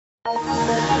Welcome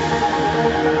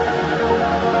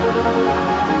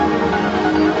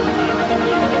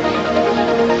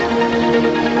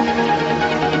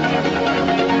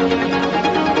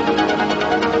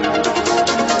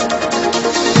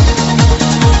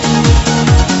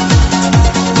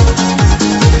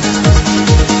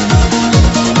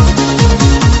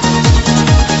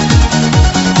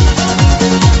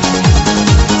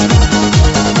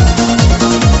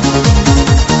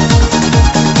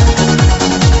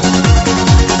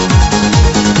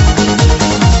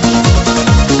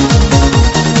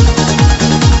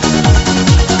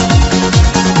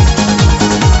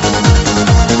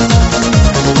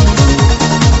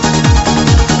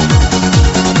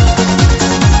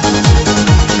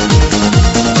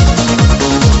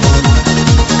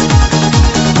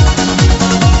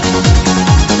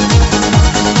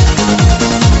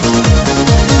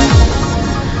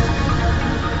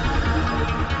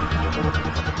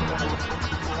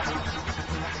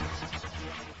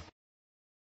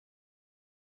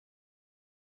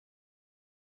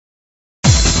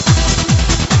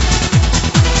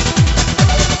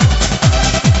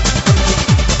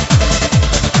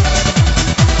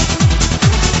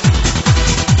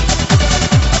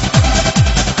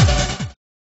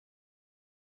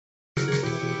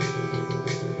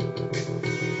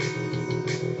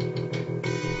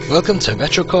to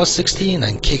RetroCore 16,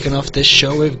 and kicking off this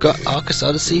show we've got Arcus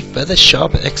Odyssey for the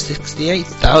Sharp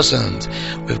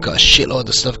X68000. We've got a shitload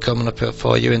of stuff coming up here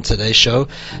for you in today's show,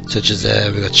 such as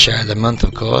we've got Share of the Month,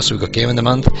 of course, we've got Game of the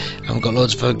Month, and we've got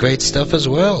loads of great stuff as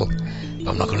well. But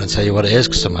I'm not going to tell you what it is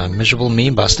because I'm a miserable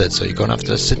mean bastard, so you're going to have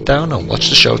to sit down and watch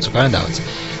the show to find out.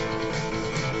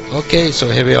 Okay, so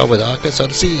here we are with Arcus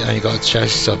Odyssey, and you've got a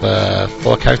choice of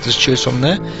 4 characters to choose from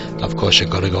there. Of course, you've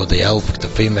got to go the elf, the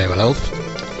female elf.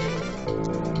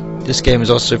 This game is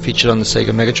also featured on the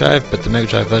Sega Mega Drive, but the Mega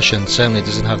Drive version certainly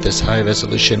doesn't have this high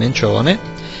resolution intro on it,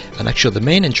 and actually the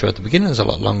main intro at the beginning is a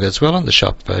lot longer as well on the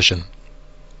Sharp version.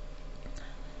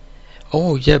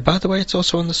 Oh yeah, by the way, it's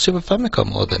also on the Super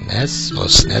Famicom, or the NES, or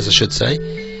SNES I should say.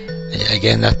 Yeah,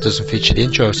 again, that doesn't feature the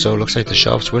intro, so it looks like the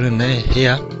Sharp's winning there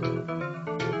here.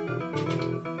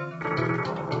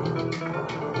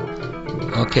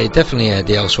 Okay, definitely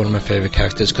the elf's one of my favourite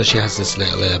characters because she has this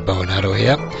little bow and arrow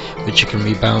here, which you can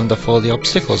rebound off all the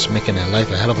obstacles, making her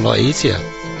life a hell of a lot easier.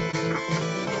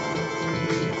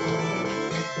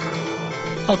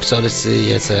 Arcus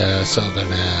Odyssey is a sort of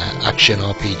an action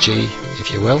RPG,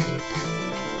 if you will.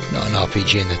 Not an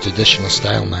RPG in the traditional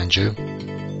style, mind you.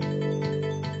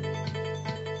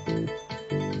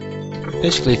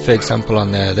 Basically, for example,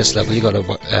 on this level, you got to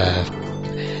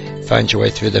find your way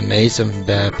through the maze and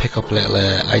pick up little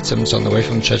items on the way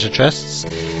from the treasure chests,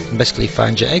 and basically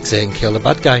find your exit and kill the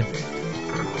bad guy.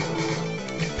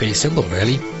 Pretty simple,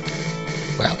 really.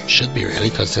 Well, should be really,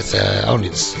 because it's only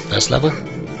this first level.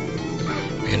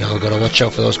 You know, gotta watch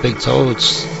out for those big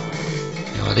toads.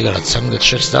 You know, they got a tongue that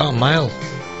stretches out a mile.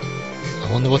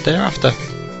 I wonder what they're after.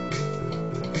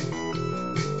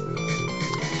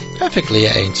 Graphically,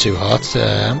 it ain't too hot,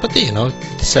 but you know,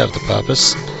 they serve the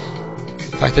purpose.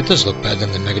 In fact, it does look better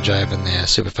than the Mega Drive and the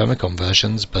Super Famicom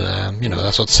versions, but you know,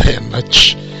 that's not saying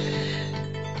much.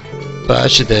 But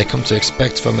as you'd come to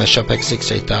expect from a Sharp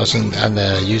X68000, and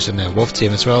using a Wolf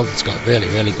Team as well, it's got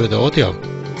really good audio.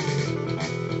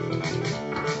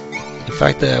 In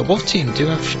fact, the Wolf Team do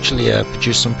actually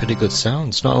produce some pretty good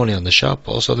sounds, not only on the Sharp,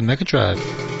 but also the Mega Drive.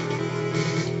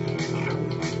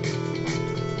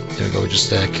 There we go, we just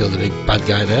killed the big bad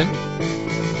guy there.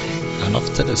 And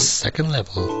off to the second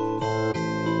level.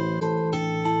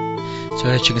 So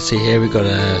as you can see here, we've got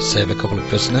to save a couple of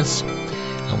prisoners,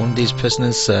 and one of these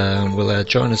prisoners will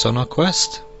join us on our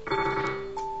quest,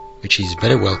 which is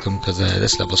very welcome because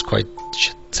this level's quite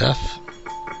tough.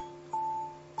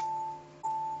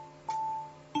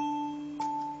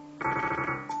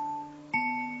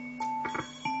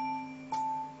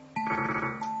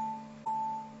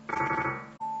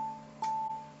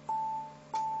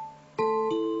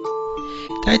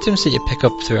 The items that you pick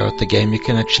up throughout the game you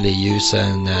can actually use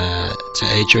and to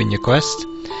aid you in your quest,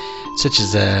 such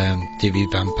as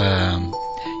DV Vamp,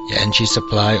 your NG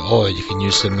supply, or you can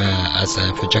use them as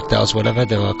projectiles, whatever.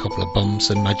 There are a couple of bombs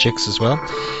and magics as well.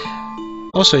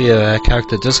 Also, your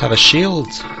character does have a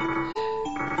shield,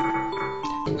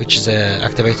 which is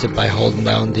activated by holding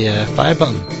down the fire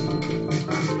button.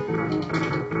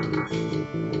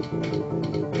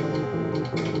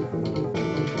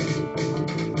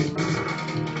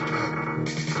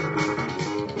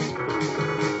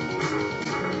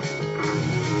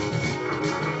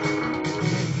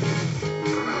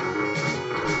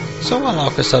 So while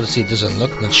Arcus Odyssey doesn't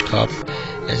look much cop,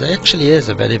 It actually is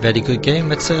a very, very good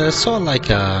game. It's sort of like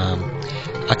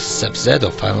Axis FZ,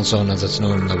 or Final Zone as it's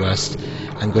known in the West,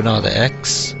 and Granada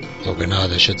X, or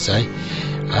Granada I should say.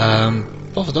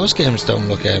 Both of those games don't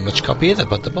look much copy either,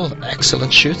 but they're both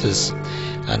excellent shooters.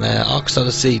 And Arcus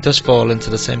Odyssey does fall into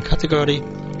the same category.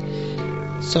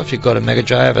 So if you've got a Mega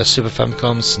Drive, a Super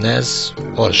Famicom,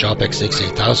 SNES, or a Sharp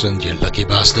X68000, you lucky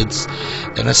bastards,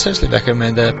 then I seriously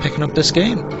recommend picking up this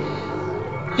game.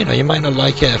 You know, you might not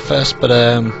like it at first, but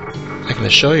I can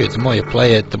assure you, the more you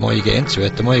play it, the more you get into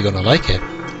it, the more you're going to like it.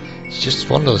 It's just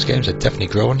one of those games that definitely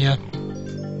grow on you.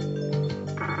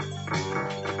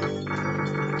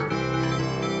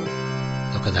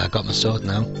 Look at that, I got my sword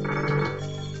now.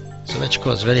 So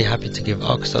Electrico is very happy to give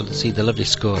Arcus Odyssey the lovely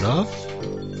score of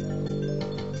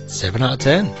 7 out of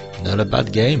 10. Not a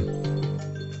bad game.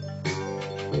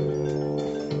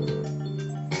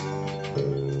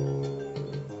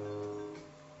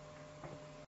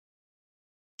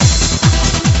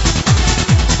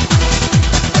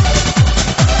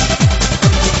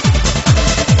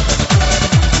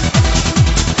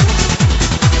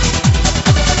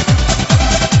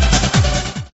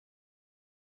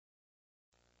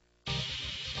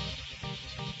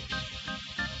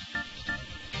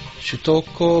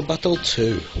 Shutouko Battle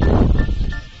 2,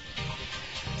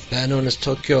 better known as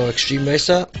Tokyo Extreme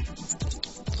Racer,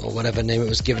 or whatever name it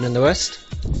was given in the West.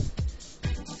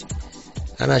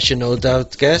 And as you no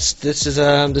doubt guessed, this is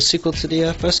the sequel to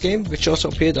the first game, which also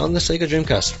appeared on the Sega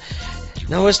Dreamcast.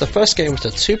 Now, as the first game was a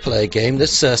 2-player game,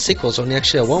 this sequel is only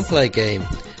actually a 1-player game.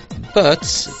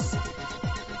 But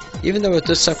even though it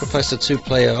does sacrifice the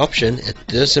 2-player option, it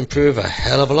does improve a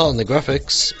hell of a lot on the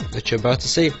graphics, which you're about to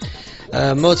see.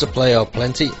 Modes of play are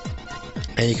plenty,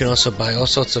 and you can also buy all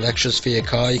sorts of extras for your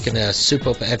car. You can soup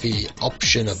up every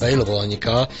option available on your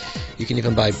car. You can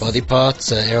even buy body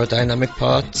parts, aerodynamic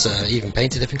parts, even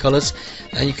paint in different colours,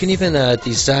 and you can even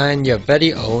design your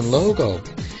very own logo,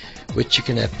 which you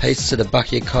can paste to the back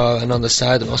of your car and on the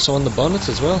side and also on the bonnet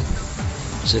as well.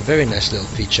 It's a very nice little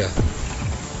feature.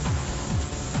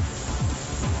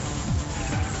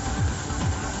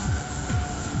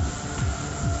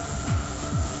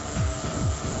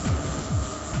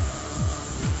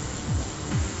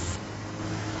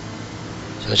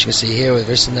 As you can see here, we're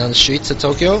racing down the streets of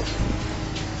Tokyo.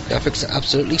 Graphics are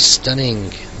absolutely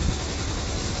stunning.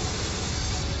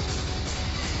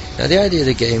 Now, the idea of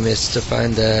the game is to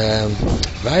find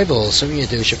rivals. Something you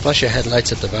do is you flash your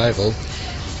headlights at the rival,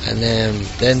 and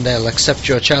then they'll accept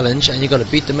your challenge, and you've got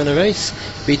to beat them in a race.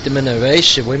 Beat them in a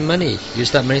race, you win money.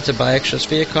 Use that money to buy extras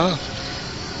for your car.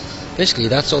 Basically,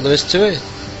 that's all there is to it.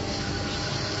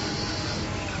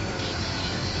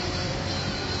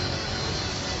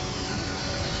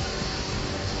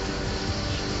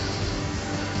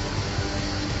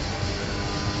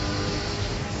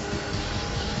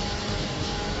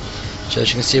 So as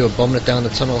you can see, we're bombing it down the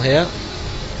tunnel here.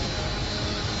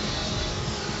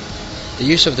 The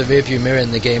use of the rear view mirror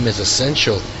in the game is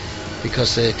essential,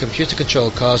 because the computer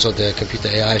controlled cars, or the computer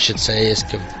AI I should say, is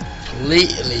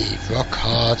completely rock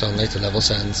hard on later level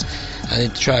settings, and they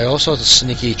try all sorts of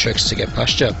sneaky tricks to get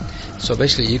past you. So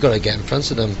basically you've got to get in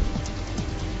front of them.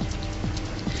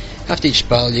 After each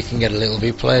battle you can get a little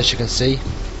replay, as you can see.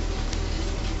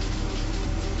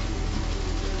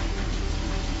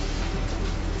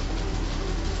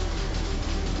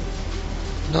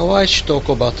 Now, why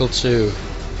Shutouko Battle 2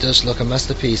 does look a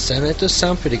masterpiece, and it does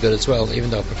sound pretty good as well, even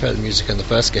though I prefer the music in the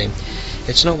first game.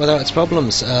 It's not without its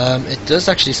problems. It does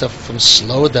actually suffer from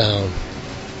slowdown,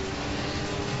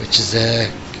 which is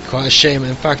quite a shame.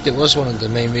 In fact, it was one of the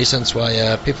main reasons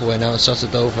why people went out and started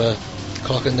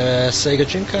overclocking their Sega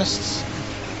Dreamcasts.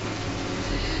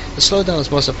 The slowdown is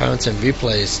most apparent in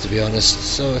replays, to be honest,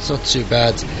 so it's not too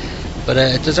bad. But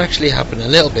it does actually happen a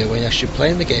little bit when you're actually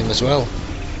playing the game as well.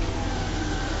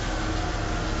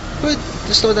 But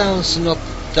the slowdown's not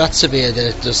that severe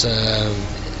that it does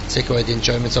take away the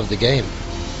enjoyment of the game.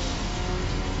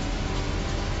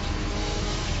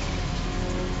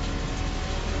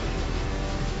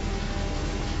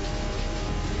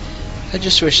 I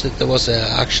just wish that there was an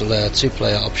actual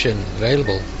 2-player option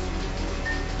available.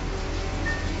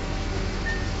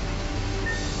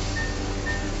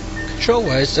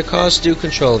 Control-wise, the cars do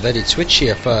control very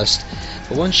twitchy at first,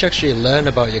 but once you actually learn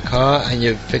about your car and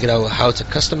you've figured out how to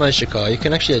customize your car, you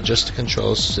can actually adjust the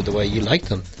controls to the way you like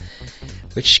them,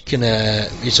 which can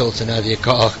result in either your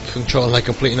car controlling like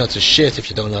completely not to shit if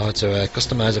you don't know how to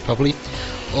customize it properly,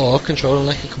 or controlling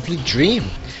like a complete dream,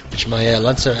 which my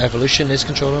Lancer Evolution is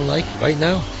controlling like right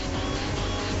now.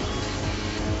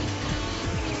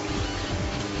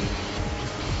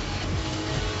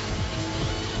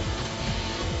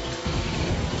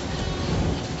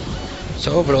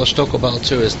 So overall, Shutouko Battle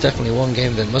 2 is definitely one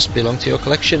game that must belong to your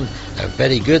collection. A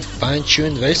very good,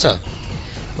 fine-tuned racer.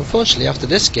 Unfortunately, after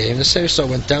this game, the series sort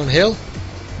of went downhill.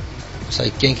 It's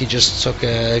like Genki just took,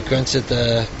 granted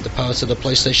the power to the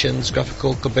PlayStation's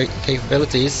graphical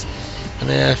capabilities,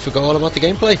 and forgot all about the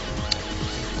gameplay.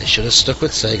 They should have stuck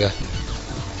with Sega.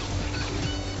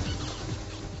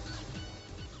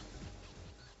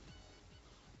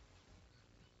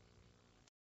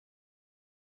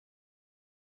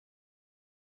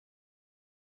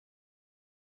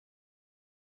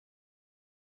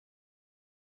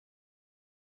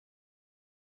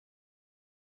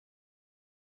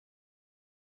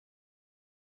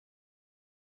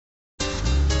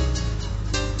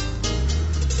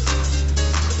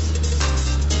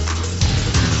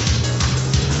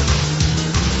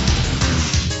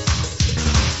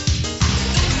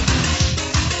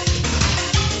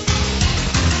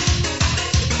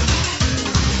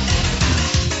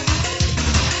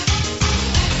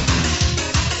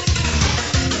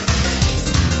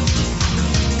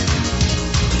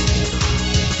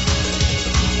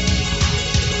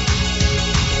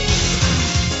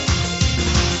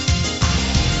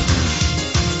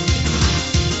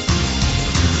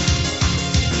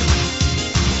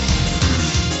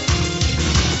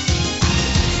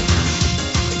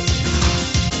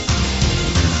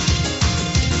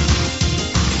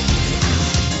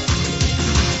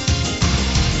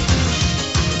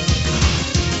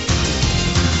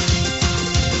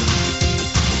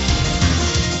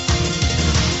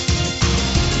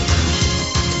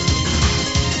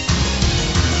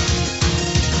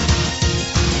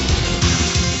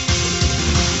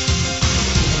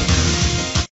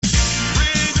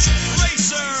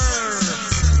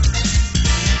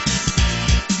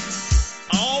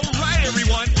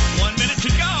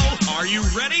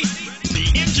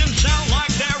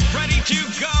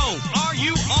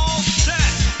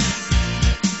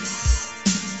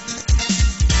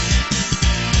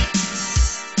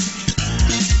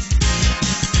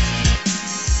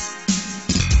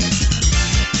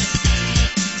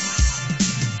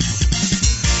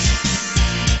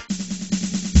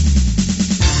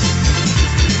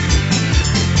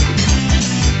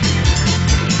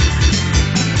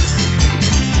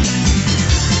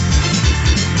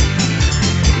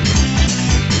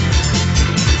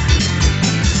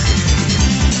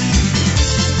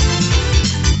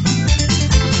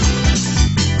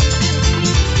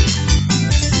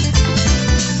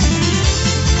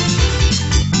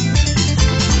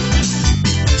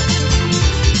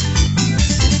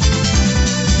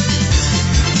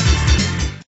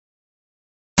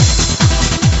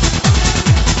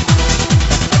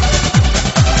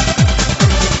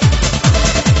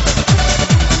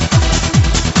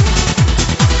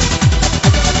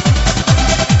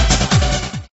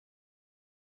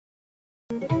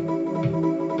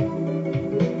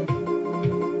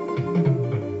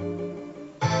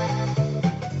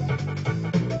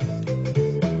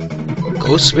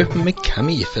 Ghost with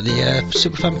Mikami for the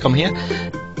Super Famicom here.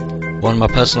 One of my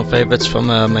personal favourites from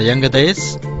my younger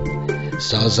days.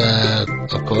 Stars,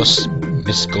 of course,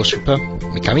 Miss Ghost Whipper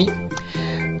Mikami.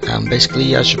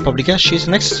 Basically, as you probably guess, she's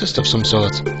an exorcist of some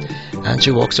sort. And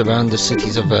she walks around the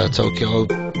cities of Tokyo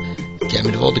getting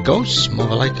rid of all the ghosts.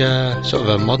 More like sort of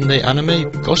a modern day anime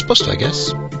Ghostbuster, I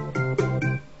guess.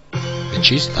 Bit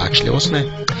cheesy, actually, wasn't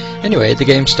it? Anyway, the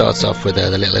game starts off with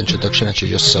the little introduction that you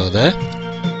just saw there.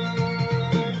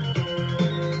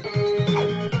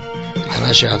 And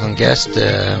as you haven't guessed,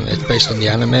 it's based on the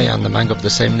anime and the manga of the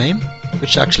same name,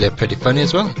 which actually are pretty funny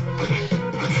as well.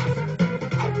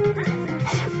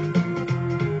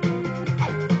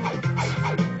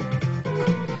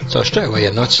 So straight away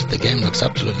you notice the game looks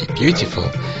absolutely beautiful.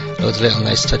 Loads of little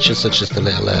nice touches, such as the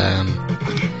little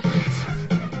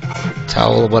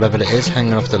towel, whatever it is,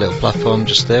 hanging off the little platform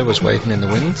just there, was waving in the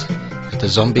wind. The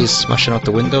zombies smashing out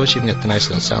the windows, you can get the nice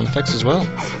little sound effects as well.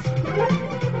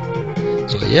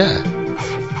 So yeah,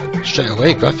 straight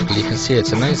away graphically you can see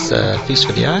it's a nice feast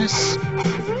for the eyes.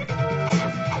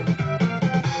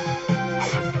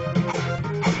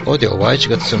 Audio wise, you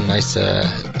got some nice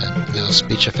little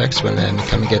speech effects when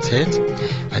Mikami gets hit,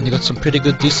 and you got some pretty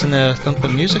good decent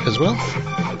thumping music as well.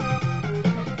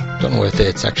 Don't know if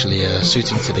it's actually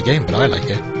suiting to the game, but I like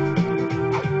it.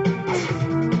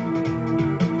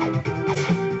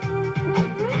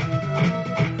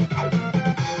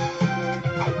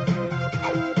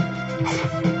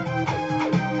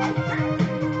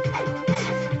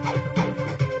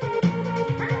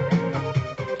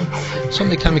 So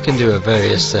Mikami can do a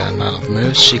various amount of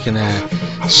moves. She can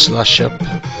slash up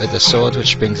with a sword,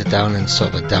 which brings it down in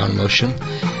sort of a down motion.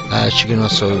 She can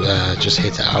also just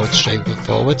hit it out straight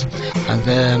forward, and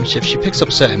if she picks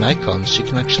up certain icons, she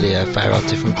can actually fire out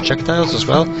different projectiles as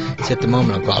well. See, at the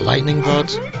moment I've got a lightning rod.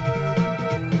 Bit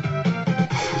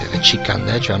of a cheat can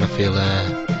there, trying to feel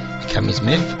Mikami's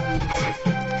myth.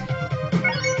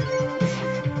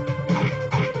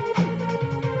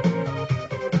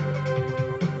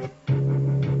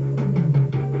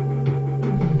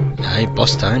 Aye,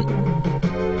 boss time.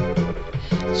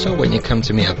 So when you come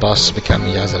to meet a boss,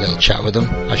 Mikami has a little chat with them,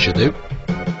 as you do.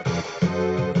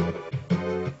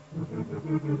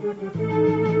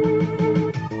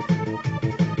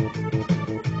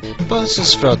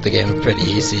 Bosses throughout the game are pretty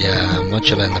easy, once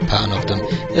you learn the pattern of them.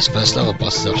 This first level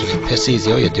boss is actually piss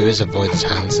easy. All you do is avoid his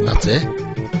hands and that's it.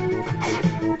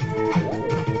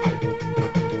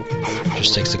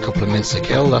 Just takes a couple of minutes to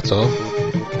kill, that's all.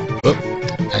 But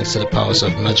thanks to the powers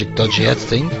of magic dodgy head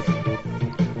thing,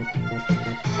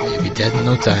 you'll be dead in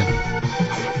no time.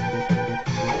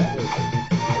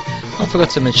 I forgot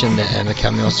to mention that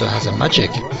Mikami also has a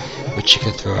magic which she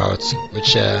can throw out,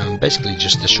 which basically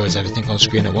just destroys everything on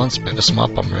screen at once. Bit of a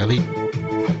smart bomb, really.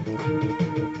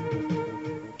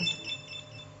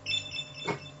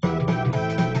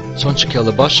 So once you kill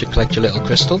the boss, you collect your little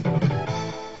crystal.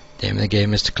 The aim of the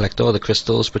game is to collect all the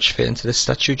crystals which fit into this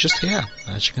statue just here,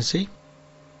 as you can see.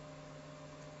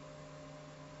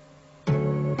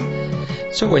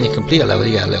 So when you complete a level,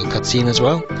 you get a little cutscene as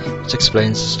well, which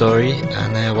explains the story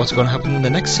and what's going to happen in the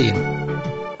next scene.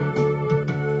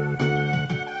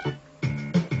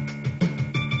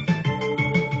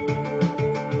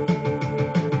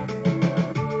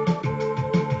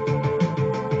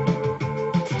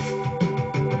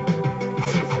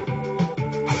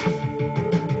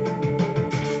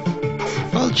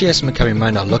 GS Mikami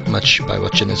might not look much by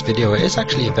watching this video. It is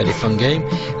actually a very fun game,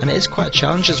 and it is quite a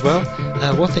challenge as well.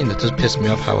 One thing that does piss me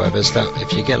off, however, is that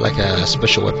if you get like a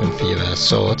special weapon for your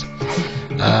sword,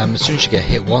 as soon as you get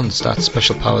hit once, that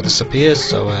special power disappears,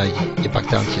 so you're back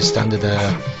down to your standard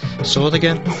sword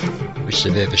again, which is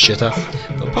a bit of a shitter.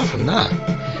 But apart from that,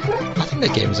 I think the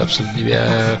game is absolutely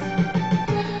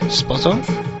spot on.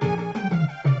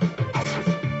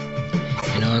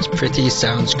 You know, it's pretty,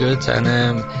 sounds good,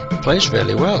 and plays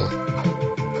really well.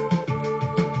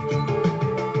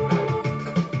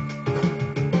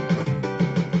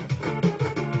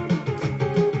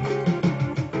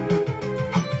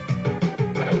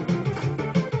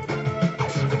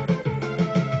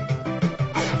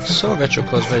 So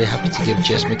Retrocore is very happy to give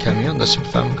GS Mikami on the Super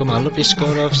Famicom a lovely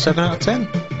score of 7 out of 10.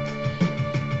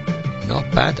 Not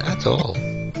bad at all.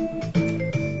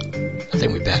 I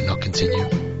think we better not continue.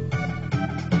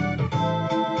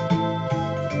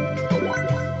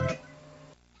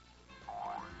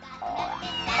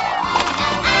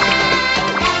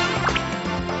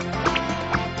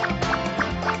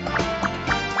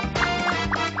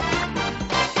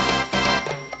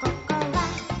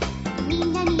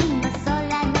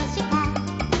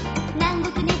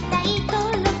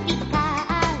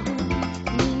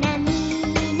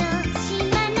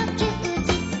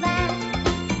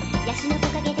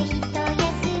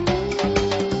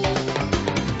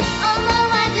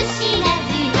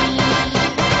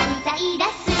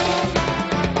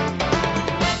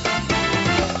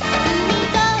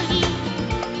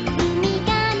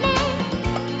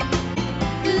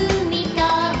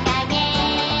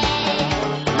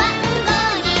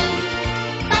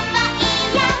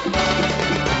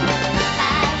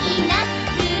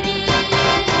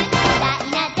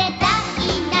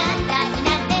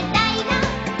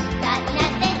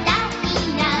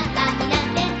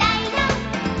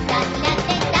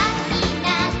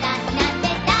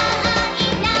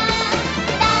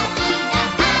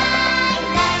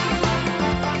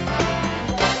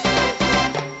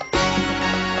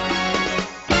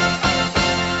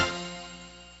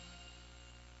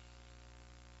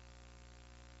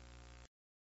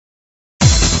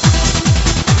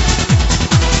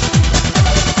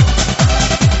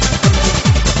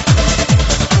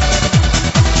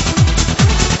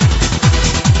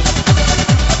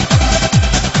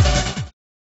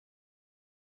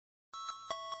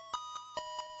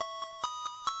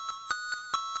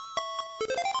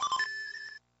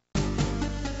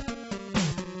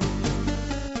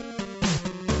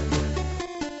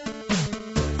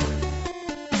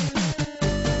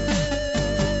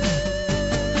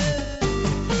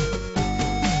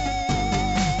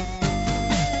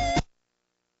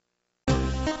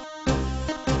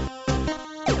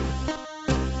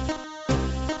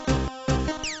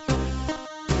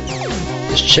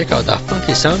 Check out that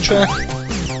funky soundtrack.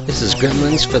 This is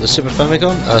Gremlins for the Super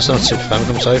Famicom. It's not Super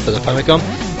Famicom, sorry, for the Famicom,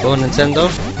 for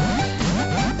Nintendo.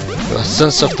 Well,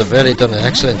 Sunsoft have really done an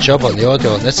excellent job on the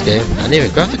audio on this game, and even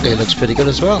graphically it looks pretty good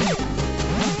as well.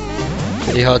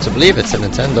 Pretty hard to believe it's a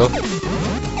Nintendo.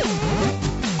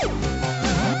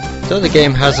 So the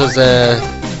game has us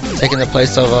taking the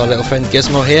place of our little friend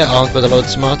Gizmo here, armed with a load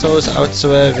of tomatoes, out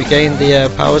to regain the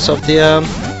powers of the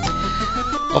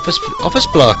office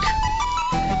block.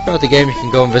 Throughout the game you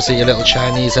can go and visit your little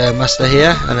Chinese master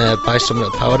here and buy some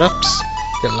little power-ups.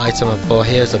 Little item I bought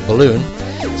here is a balloon,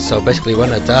 so basically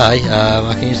when I die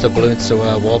I can use the balloon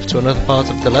to warp to another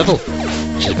part of the level,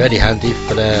 which is very handy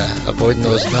for avoiding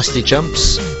those nasty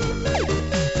jumps.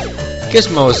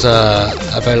 Gizmo's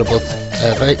available.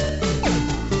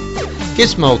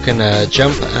 Gizmo can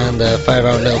jump and fire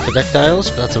out little projectiles,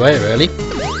 but that's about it really.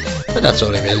 But that's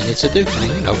all he really needs to do, because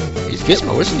you know, he's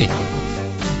Gizmo, isn't he?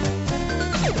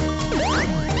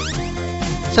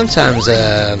 Sometimes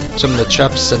some of the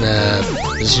traps and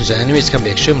positions of enemies can be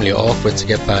extremely awkward to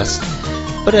get past,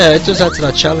 but it does add to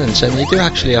that challenge, and you do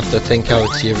actually have to think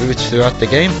out your route throughout the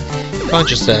game. You can't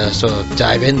just sort of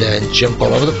dive in there and jump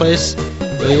all over the place,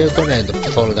 or you're going to end up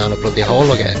falling down a bloody hole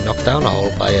or getting knocked down a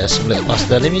hole by some little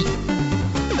bastard enemy.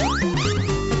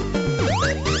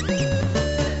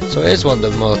 So it is one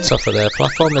of the more tougher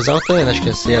platformers out there, and as you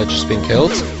can see I've just been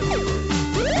killed.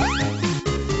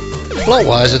 Plot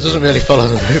wise it doesn't really follow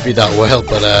the movie that well,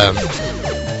 but I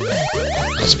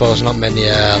suppose not many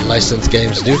licensed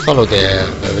games do follow the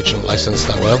original license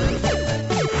that well.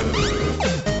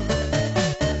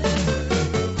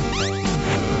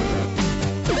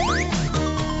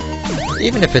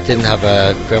 Even if it didn't have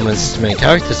Gremlins as main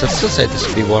characters, I'd still say this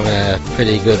would be one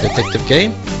pretty good detective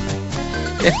game,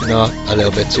 if not a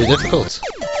little bit too difficult.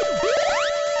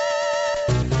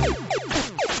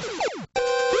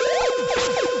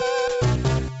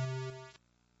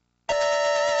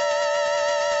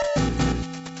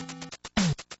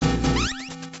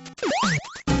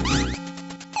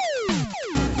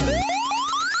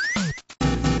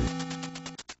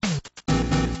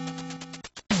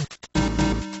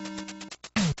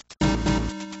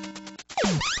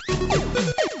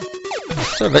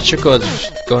 So Retrocode's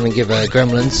going to give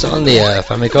Gremlins on the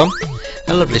Famicom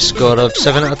a lovely score of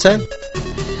 7 out of 10.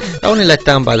 Only let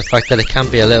down by the fact that it can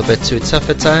be a little bit too tough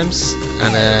at times,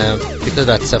 and because of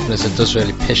that toughness it does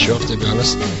really piss you off, to be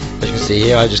honest. As you can see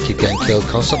here, I just keep getting killed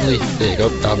constantly. There you go,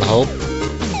 down the hole.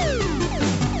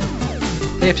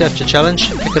 But if you have your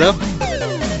challenge, pick it up.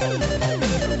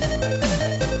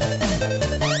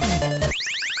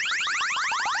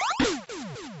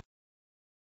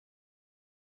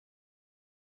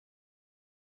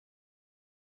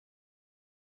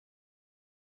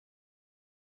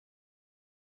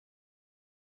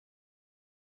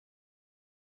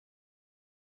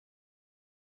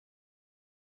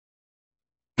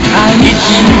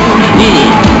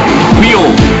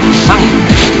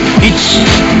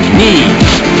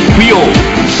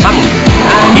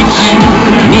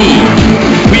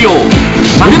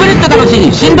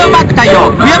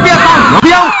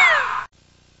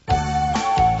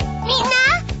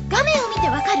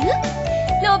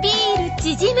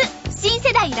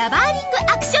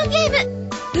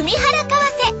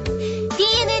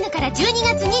 TNN から12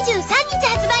月23日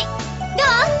発売。どう？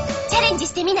チャレンジ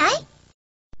してみない？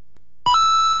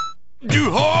ド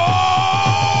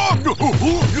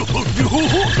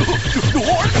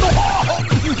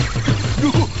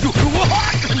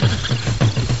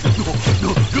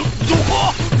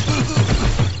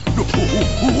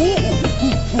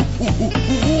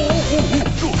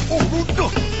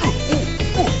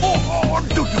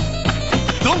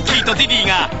ンキーとディディ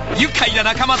が愉快な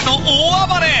仲間と大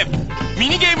暴れ。ミ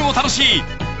ニゲームも楽しい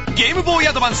ゲームボーイ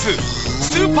アドバンス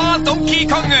スーパードンキー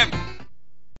コング。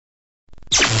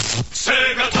セ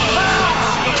ガタ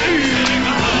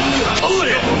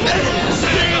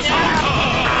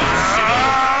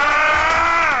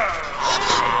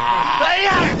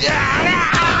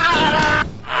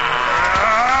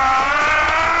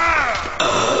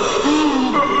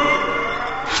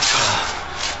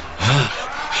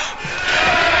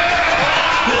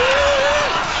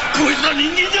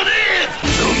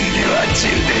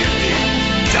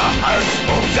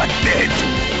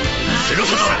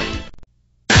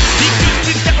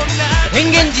変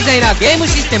幻自在なゲーム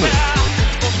システム、イ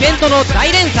ベントの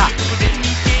大連鎖、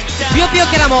ぷよぷよ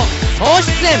キャラも総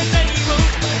出演。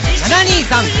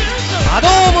723波動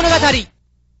物語。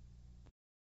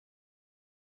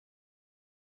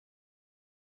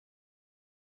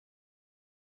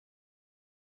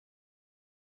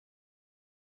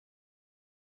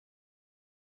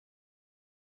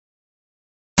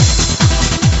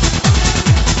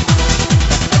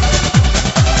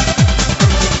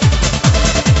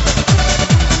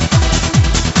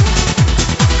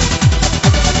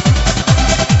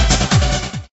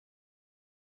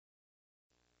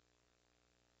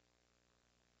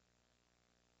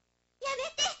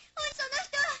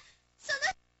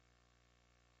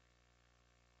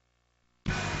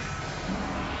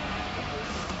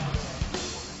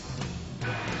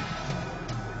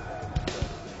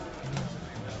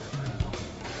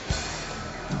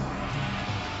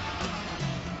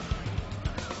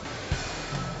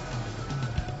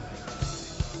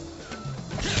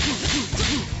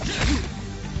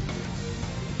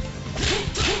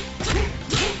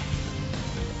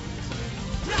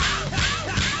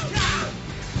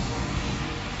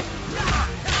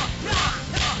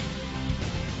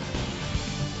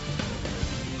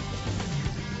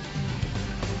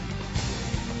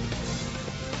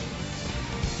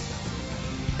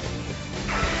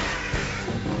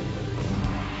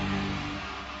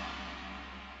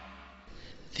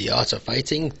The Art of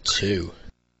Fighting 2.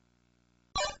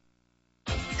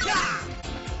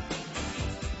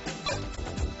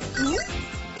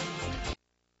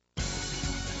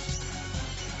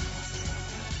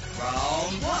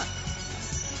 Round 1.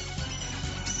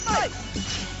 Fight.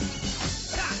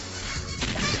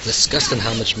 It's disgusting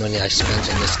how much money I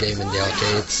spent on this game in the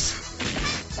arcades.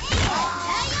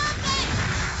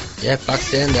 Yeah, back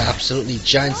then they're absolutely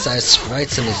giant-sized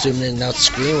sprites and the zooming in and out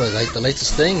screen were like the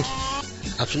latest thing.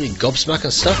 Absolutely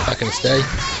gobsmacking stuff back in its day.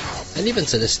 And even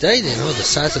to this day, you know, the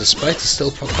size of the sprites is still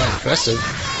quite impressive.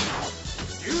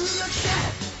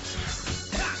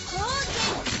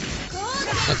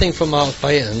 I think from Art of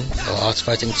Fighting, or Art of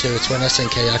Fighting 2, it's when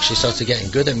SNK actually started getting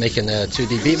good at making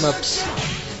 2D beat-em-ups.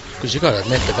 Because you gotta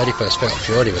admit, the very first Fatal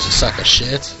Fury was a sack of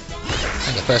shit.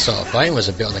 And the first Art of Fighting was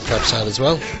a bit on the crap side as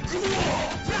well.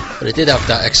 But it did have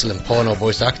that excellent porno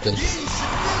voice acting.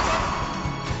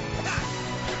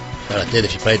 Well, it did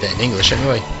if you played it in English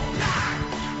anyway.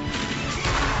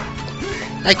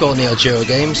 Like all Neo Geo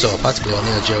games, or practically all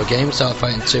Neo Geo games, Art of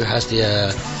Fighting 2 has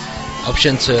the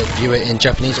option to view it in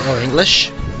Japanese or English.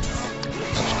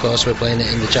 Of course, we're playing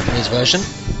it in the Japanese version,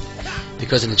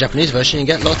 because in the Japanese version you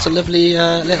get lots of lovely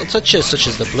little touches, such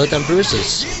as the blood and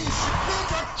bruises.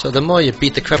 So the more you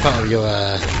beat the crap out of your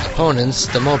opponents,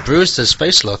 the more bruised his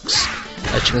face looks.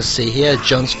 As you can see here,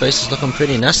 John's face is looking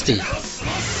pretty nasty.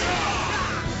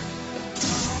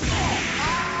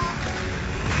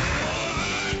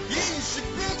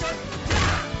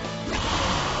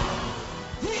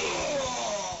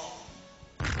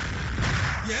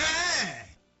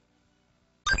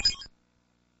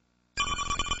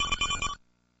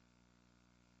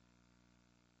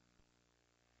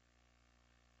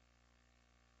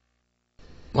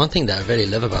 One thing that I really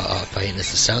love about Art of Fighting is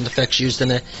the sound effects used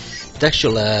in it. The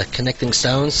actual connecting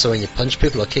sounds, so when you punch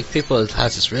people or kick people, it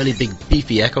has this really big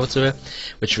beefy echo to it,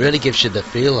 which really gives you the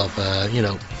feel of, you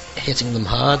know, hitting them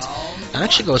hard. And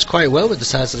actually goes quite well with the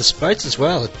size of the sprites as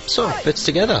well. It sort of fits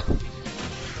together.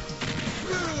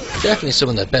 Definitely some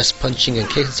of the best punching and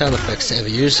kicking sound effects ever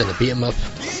used in a beat 'em up.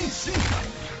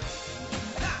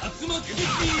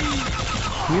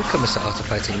 Newcomers to Art of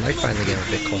Fighting might find the game a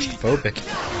bit claustrophobic.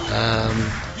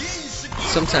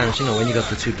 Sometimes, you know, when you got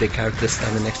the two big characters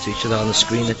standing next to each other on the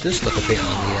screen, it does look a bit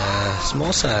on the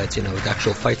small side, you know, with the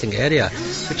actual fighting area,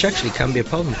 which actually can be a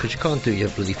problem because you can't do your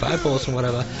bloody fireballs and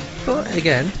whatever. But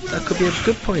again, that could be a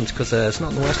good point, because it's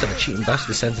not the worst than a cheating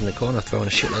bastard sent in the corner throwing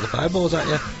a shitload of fireballs at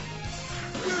you.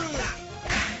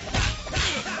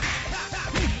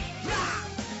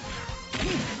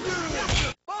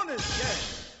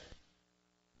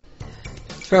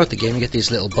 Throughout the game you get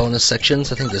these little bonus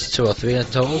sections. I think there's 2 or 3 in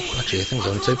total. Actually I think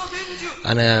there's only 2.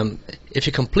 And if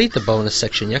you complete the bonus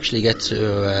section, you actually get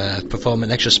to perform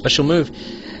an extra special move.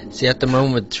 See, at the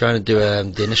moment we're trying to do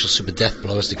the initial super death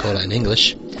blow, as they call it in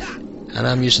English, and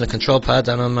I'm using a control pad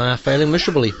and I'm failing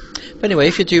miserably. But anyway,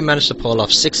 if you do manage to pull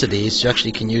off 6 of these, you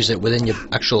actually can use it within your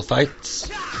actual fights,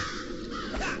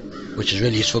 which is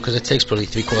really useful because it takes probably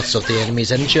 3/4 of the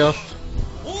enemy's energy off.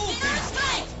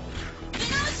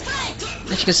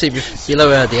 As you can see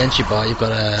below the energy bar, you've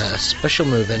got a special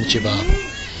move energy bar.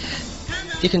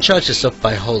 You can charge this up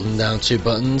by holding down 2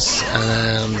 buttons,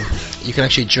 and you can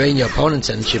actually drain your opponent's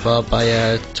energy bar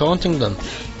by taunting them.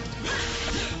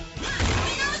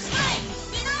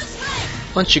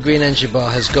 Once your green energy bar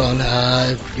has gone,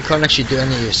 you can't actually do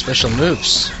any of your special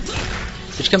moves,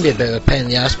 which can be a bit of a pain in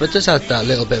the ass, but it does have that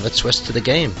little bit of a twist to the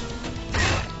game.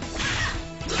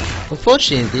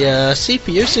 Unfortunately, the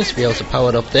CPU seems to be able to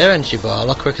power up their energy bar a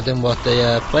lot quicker than what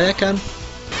the player can.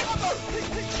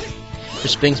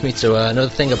 Which brings me to another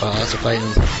thing about Art of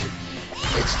Fighting.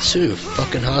 It's too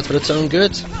fucking hard for its own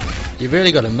good. You've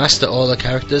really got to master all the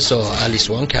characters, or at least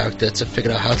one character, to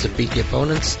figure out how to beat the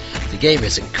opponents. The game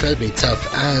is incredibly tough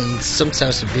and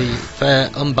sometimes, to be fair,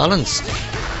 unbalanced.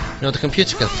 You know, the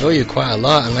computer can throw you quite a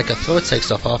lot, and like a throw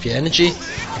takes off half your energy.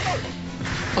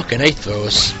 Fucking 8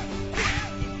 throws.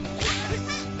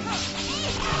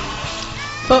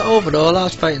 But overall,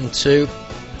 Art of Fighting 2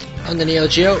 on the Neo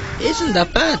Geo isn't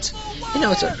that bad. You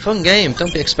know, it's a fun game.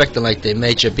 Don't be expecting like the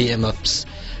major beat-em-ups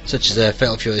such as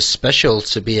Fatal Fury Special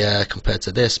to be compared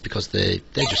to this, because they're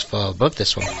just far above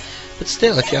this one. But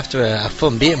still, if you're after a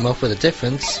fun beat-em-up with a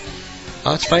difference,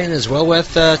 Art of Fighting is well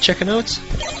worth checking out.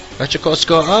 Retrocore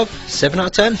score of 7 out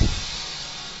of 10.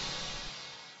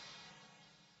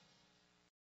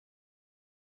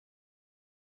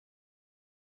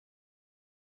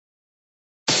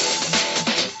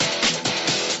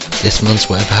 This month's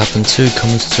Whatever Happened To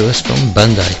comes to us from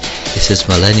Bandai. This is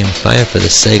Millennium Fire for the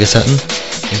Sega Saturn,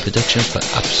 in production for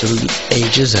absolutely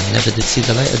ages and never did see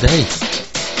the light of day.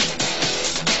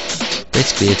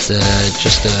 Basically, it's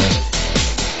just a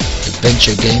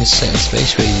adventure game set in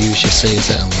space where you use your Sega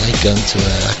Saturn light gun to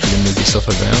actually move yourself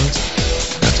around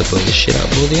and to blow the shit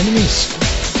out of all the enemies.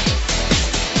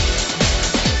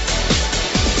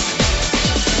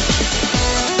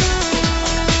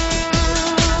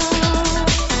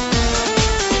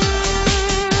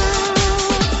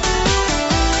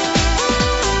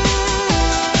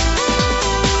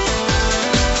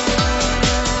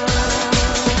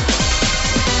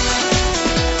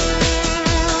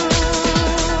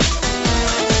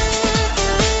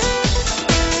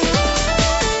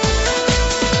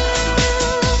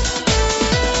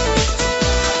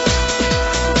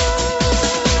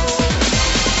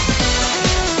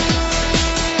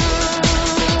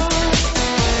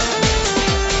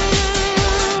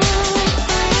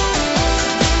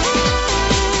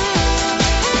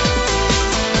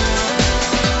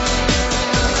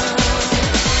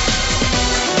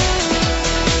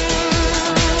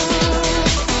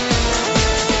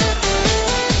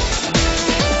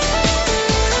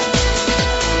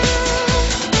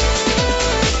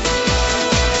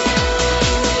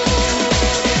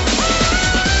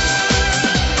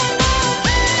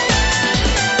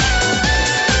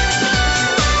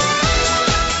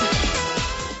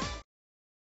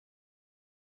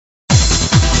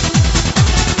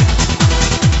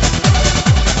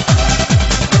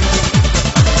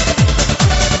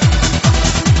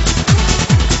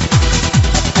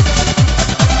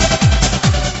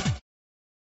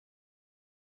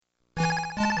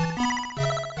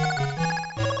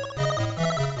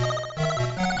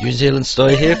 New Zealand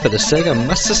story here for the Sega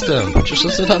Master System. Just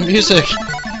listen to that music.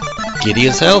 Giddy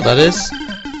as hell, that is.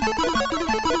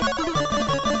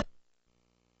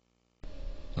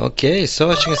 Okay, so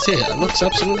as you can see, it looks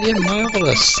absolutely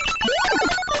marvellous.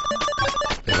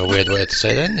 Bit of a weird way to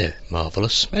say that, isn't it?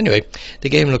 Marvellous. Anyway, the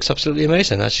game looks absolutely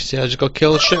amazing. As you see, I just got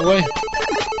killed straight away.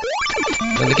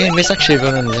 And the game is actually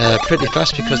running pretty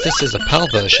fast because this is a PAL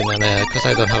version, and because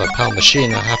I don't have a PAL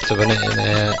machine, I have to run it in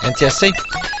NTSC.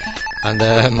 And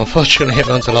unfortunately it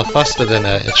runs a lot faster than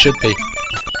it should be.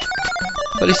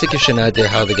 But at least it gives you an idea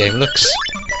how the game looks.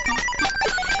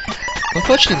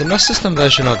 Unfortunately, the Master System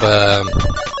version of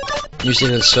New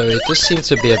Zealand story does seem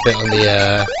to be a bit on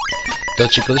the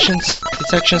dodgy collisions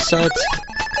detection side.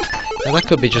 And that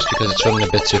could be just because it's running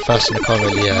a bit too fast and I can't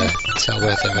really tell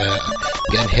whether I'm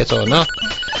getting hit or not.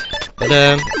 But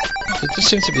there does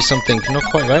seem to be something not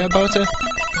quite right about it.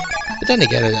 But then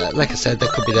again, like I said, that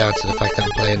could be down to the fact that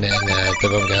I'm playing it in the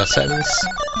wrong settings.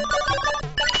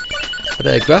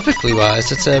 But graphically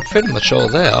wise, it's pretty much all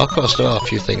there. Of course, there are a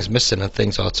few things missing and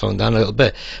things are toned down a little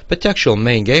bit. But the actual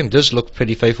main game does look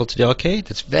pretty faithful to the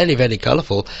arcade. It's very, very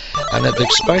colourful, and the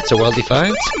sprites are well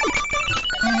defined.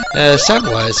 Sound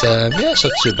wise, yeah, it's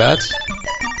not too bad.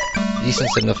 Decent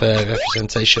enough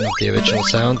representation of the original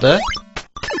sound there.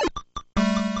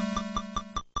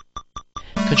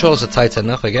 Controls are tight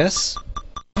enough, I guess.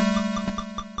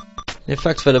 In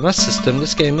fact, for the Master System,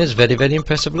 this game is very, very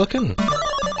impressive looking.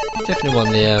 Definitely one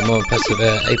of the more impressive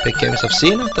 8-bit games I've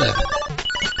seen out there.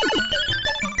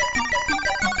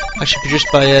 Actually produced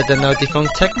by the now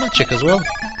defunct Tech Magic as well.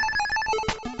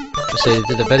 I say they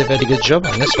did a very, very good job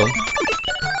on this one.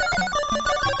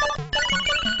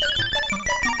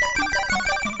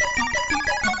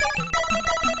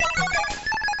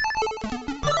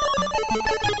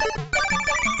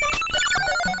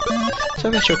 So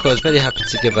Shutouko is very happy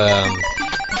to give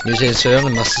New Zealand story on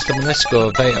the Master System a nice score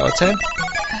of 8 out of 10.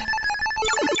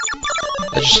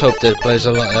 I just hope that it plays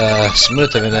a lot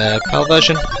smoother in a PAL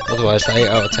version, otherwise the 8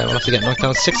 out of 10 will have to get knocked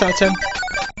down to 6 out of 10.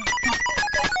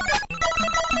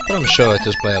 But I'm sure it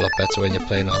does play a lot better when you're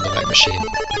playing it on the right machine.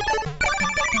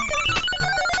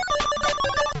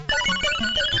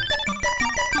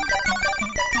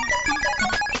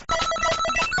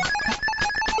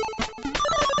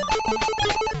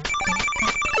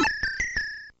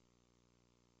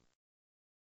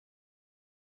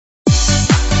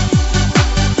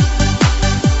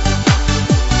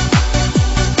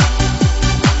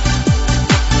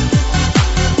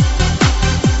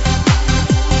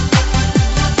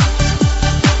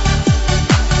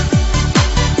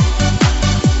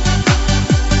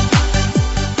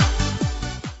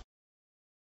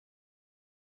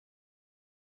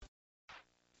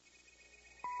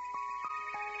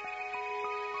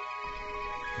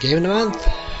 Game of the month,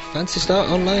 Phantasy Star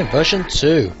Online version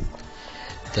 2.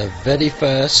 The very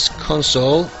first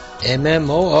console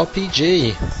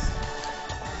MMORPG.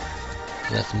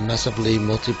 And that's massively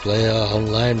multiplayer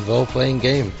online role-playing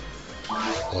game.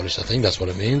 Or at least I think that's what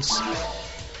it means.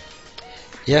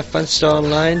 Yeah, Phantasy Star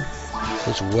Online It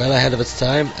was well ahead of its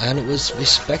time, and it was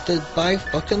respected by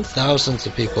fucking thousands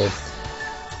of people.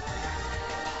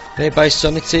 Made by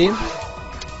Sonic Team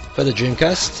for the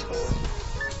Dreamcast.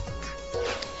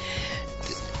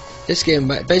 This game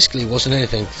basically wasn't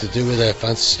anything to do with a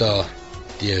Phantasy Star,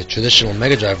 the traditional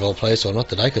Mega Drive roleplay, so not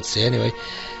that I could see anyway.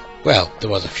 Well, there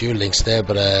was a few links there,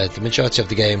 but the majority of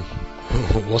the game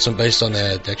wasn't based on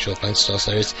the actual Phantasy Star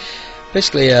series.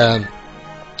 Basically,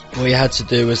 what you had to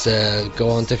do was go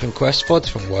on different quests for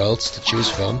different worlds to choose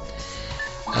from,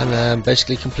 and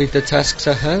basically complete the tasks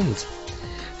at hand.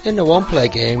 In the one-player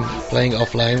game, playing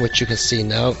offline, which you can see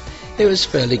now, it was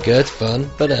fairly good fun,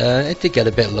 but it did get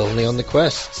a bit lonely on the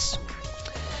quests.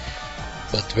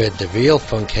 But where the real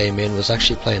fun came in was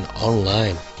actually playing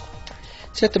online.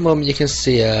 See, at the moment you can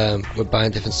see we're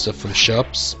buying different stuff from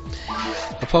shops.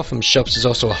 Apart from shops, there's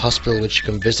also a hospital which you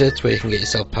can visit where you can get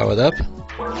yourself powered up.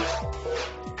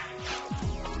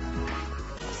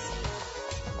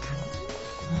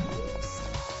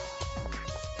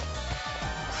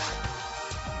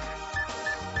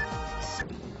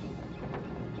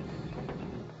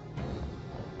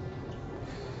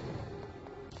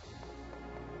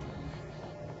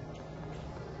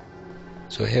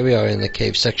 So here we are in the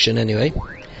cave section anyway,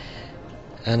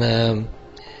 and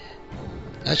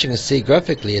as you can see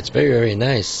graphically it's very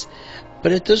nice,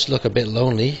 but it does look a bit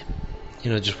lonely,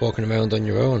 you know, just walking around on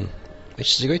your own,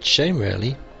 which is a great shame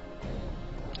really.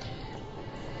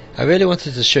 I really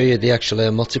wanted to show you the actual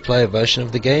multiplayer version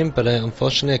of the game, but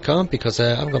unfortunately I can't, because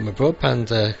I've got my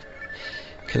broadband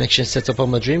connection set up on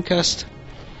my Dreamcast,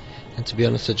 and to be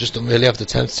honest I just don't really have the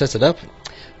time to set it up,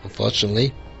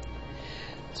 unfortunately.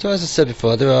 So as I said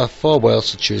before, there are 4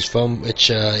 worlds to choose from,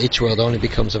 which each world only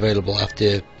becomes available after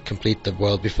you complete the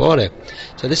world before it.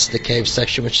 So this is the cave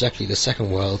section, which is actually the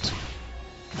second world.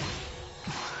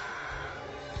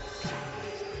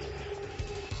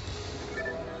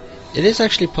 It is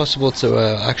actually possible to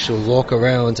actually walk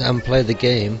around and play the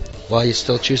game while you're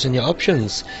still choosing your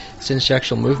options, since the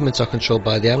actual movements are controlled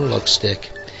by the analog stick,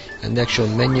 and the actual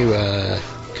menu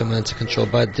commands are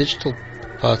controlled by the digital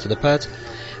part of the pad,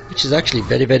 which is actually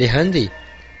very handy.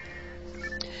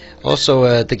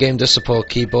 Also, the game does support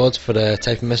keyboard for the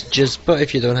typing messages, but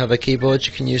if you don't have a keyboard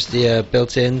you can use the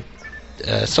built-in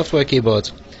software keyboard,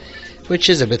 which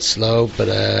is a bit slow, but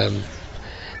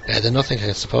better than nothing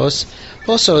I suppose.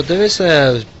 Also, there is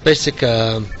basic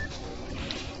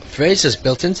phrases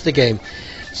built into the game,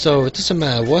 so it doesn't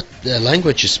matter what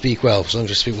language you speak, well, as long as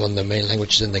you speak one of the main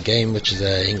languages in the game, which is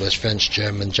English, French,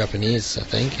 German, Japanese I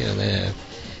think, and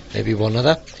maybe one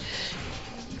other.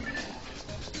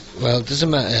 Well, it doesn't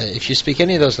matter. If you speak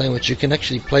any of those languages, you can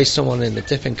actually play someone in a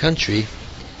different country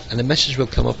and the message will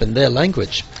come up in their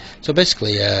language. So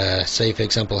basically, say for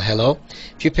example hello,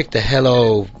 if you pick the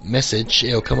hello message,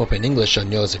 it'll come up in English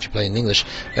on yours if you play in English,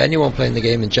 but anyone playing the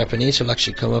game in Japanese will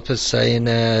actually come up as saying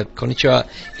konnichiwa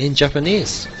in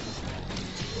Japanese.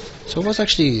 So it was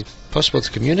actually possible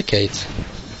to communicate.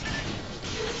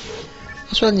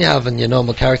 That's when you have your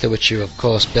normal character, which you of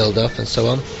course build up and so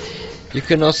on. You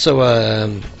can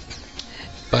also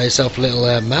buy yourself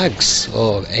little mags,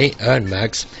 or earn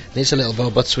mags. These are little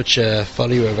robots which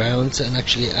follow you around and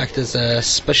actually act as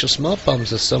special smart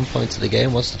bombs at some point of the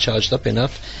game once they're charged up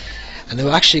enough. And there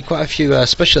were actually quite a few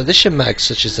special edition mags,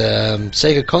 such as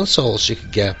Sega consoles you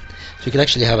could get. So you could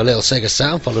actually have a little Sega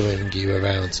Saturn following you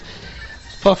around.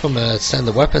 Apart from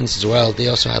standard weapons as well, they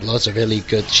also had lots of really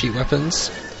good cheap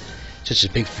weapons, such as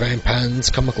big frying pans,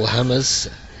 comical hammers,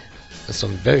 and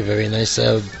some very nice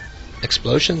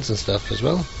explosions and stuff as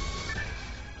well.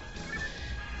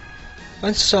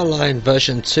 Phantasy Star Online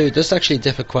version 2 does actually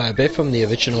differ quite a bit from the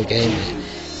original game,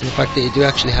 in the fact that you do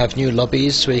actually have new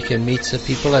lobbies where you can meet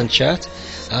people and chat,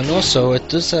 and also it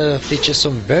does feature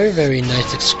some very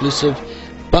nice exclusive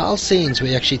battle scenes where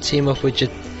you actually team up with your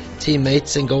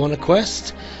teammates and go on a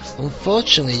quest.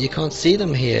 Unfortunately you can't see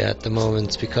them here at the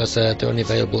moment because they're only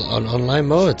available on online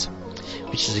mode,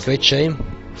 which is a great shame.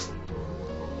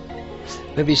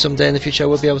 Maybe someday in the future I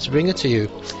will be able to bring it to you.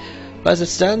 But as it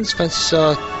stands, Phantasy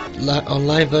Star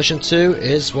Online version 2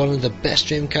 is one of the best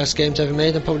Dreamcast games ever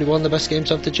made, and probably one of the best games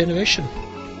of the generation.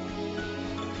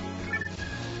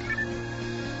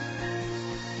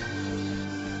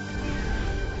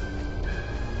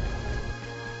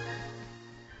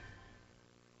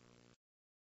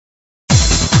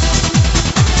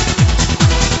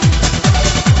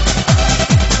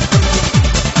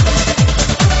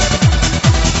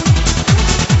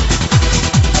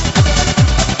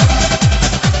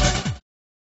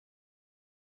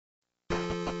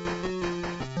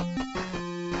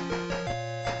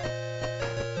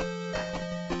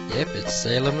 Yep, it's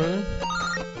Sailor Moon.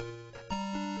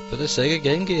 for the Sega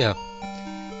Game Gear.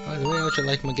 By the way, how'd you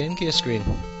like my Game Gear screen?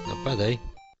 Not bad, eh?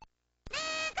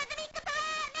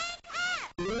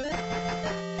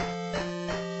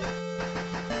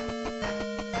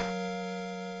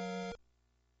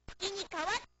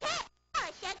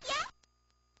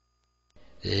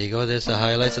 There you go, there's the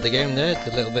highlights of the game there,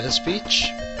 the little bit of speech.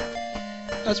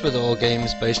 As with all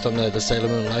games based on the Sailor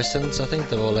Moon license, I think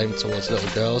they're all aimed towards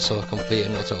little girls or complete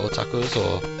and utter otakus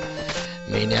or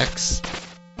maniacs.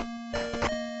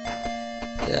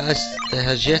 There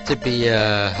has yet to be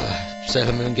a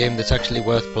Sailor Moon game that's actually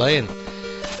worth playing.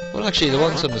 Well, actually, the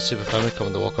ones on the Super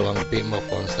Famicom, the walk-along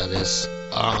beat-em-up ones, that is,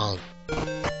 aren't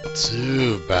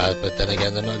too bad, but then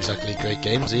again, they're not exactly great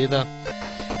games either.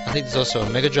 I think there's also a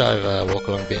Mega Drive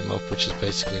walk-along beat-em-up, which is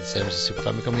basically the same as the Super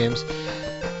Famicom games.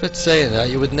 But saying that,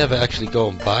 you would never actually go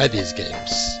and buy these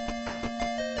games.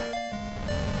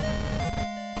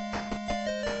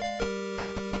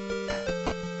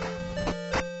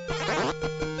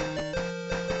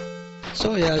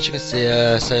 So yeah, as you can see,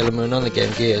 Sailor Moon on the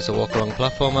Game Gear is a walk-along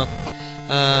platformer.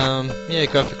 Yeah,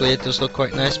 graphically it does look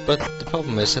quite nice, but the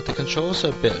problem is that the controls are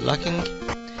a bit lacking.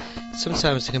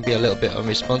 Sometimes they can be a little bit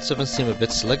unresponsive and seem a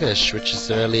bit sluggish, which is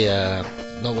really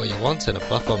not what you want in a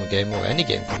platformer game or any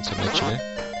game from actually.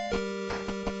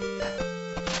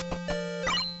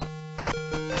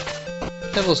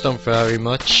 Levels don't vary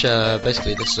much.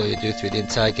 Basically this is all you do through the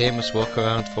entire game, is walk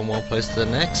around from one place to the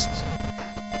next.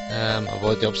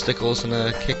 Avoid the obstacles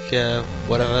and kick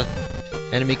whatever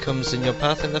enemy comes in your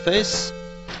path in the face.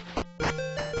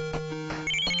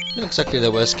 Not exactly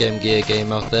the worst Game Gear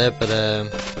game out there, but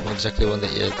not exactly one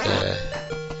that you'd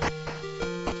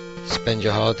spend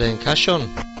your hard-earned cash on,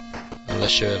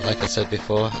 unless you're, like I said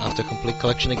before, after a complete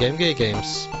collection of Game Gear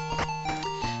games.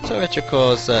 So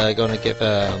Retrocore's going to give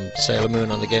Sailor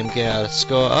Moon on the Game Gear a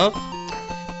score of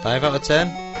 5 out of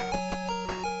 10.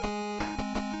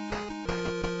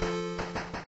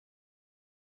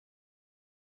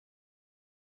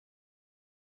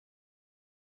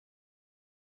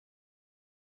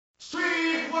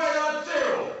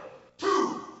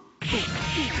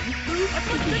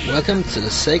 Welcome to the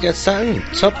Sega Saturn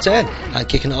Top 10, and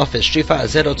kicking it off is Street Fighter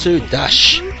Z02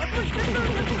 Dash.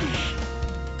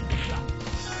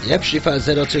 Yep, Street Fighter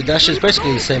Z02 Dash is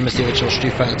basically the same as the original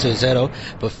Street Fighter 2 Zero,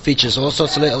 but features all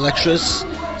sorts of little extras,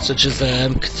 such as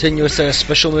continuous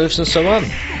special moves and so on.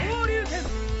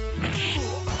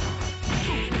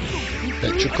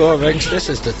 Retrocore ranks this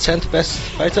as the 10th best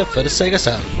fighter for the Sega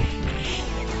Saturn.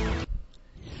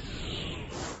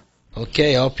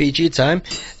 Okay, RPG time.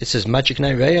 This is Magic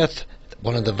Knight Rayearth,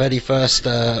 one of the very first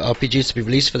RPGs to be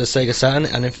released for the Sega Saturn,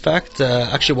 and in fact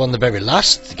actually one of the very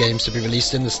last games to be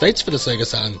released in the States for the Sega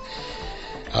Saturn.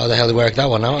 How the hell they worked that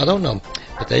one out, I don't know.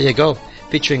 But there you go,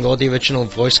 featuring all the original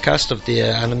voice cast of the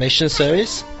animation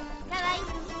series.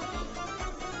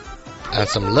 And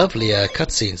some lovely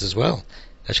cutscenes as well,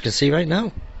 as you can see right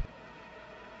now.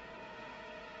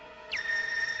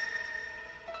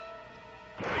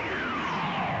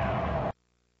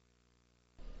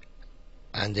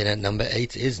 And in at number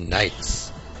 8 is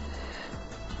Knights.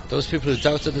 Those people who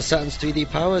doubted the Saturn's 3D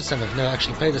powers and have never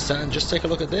actually played the Saturn, just take a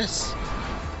look at this.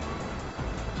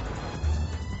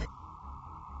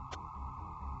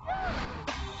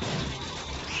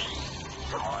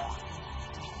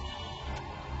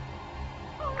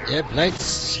 Yep, Knights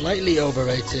slightly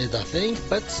overrated I think,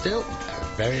 but still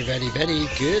a very very very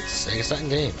good Sega Saturn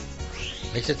game.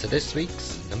 Makes it to this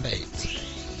week's number 8.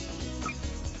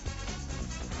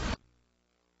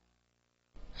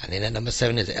 And in at number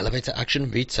 7 is Elevator Action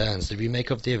Returns, the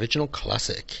remake of the original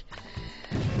classic.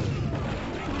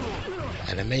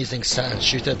 An amazing Saturn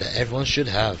shooter that everyone should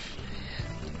have.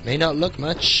 May not look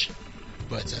much,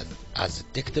 but as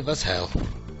addictive as hell.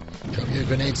 Drop your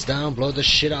grenades down, blow the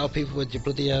shit out of people with your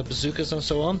bloody bazookas and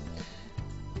so on.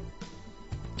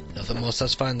 Nothing more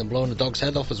satisfying than blowing a dog's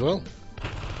head off as well.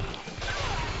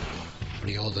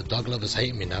 Probably all the dog lovers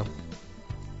hate me now.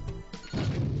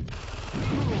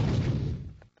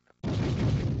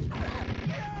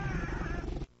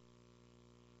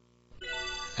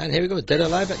 And here we go, Dead or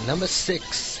Alive at number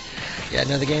 6. Yeah,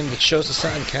 another game that shows the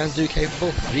Saturn can do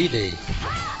capable 3D.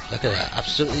 Look at that,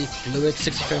 absolutely fluid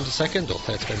 60 frames a second, or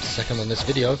 30 frames a second on this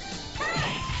video.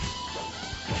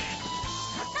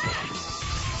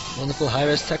 Wonderful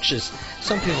high-res textures.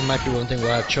 Some people might be wondering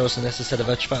why I've chosen this instead of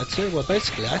Edge Fighter 2. Well,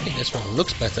 basically, I think this one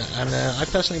looks better, and I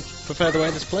personally prefer the way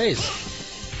this plays.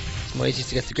 It's more easy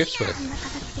to get to grips with.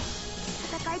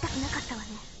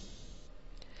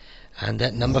 And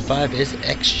at number 5 is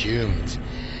Exhumed.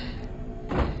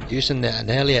 Using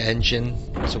an earlier engine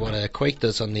to what Quake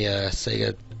does on the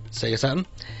Sega Saturn,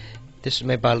 This was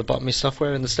made by Lobotomy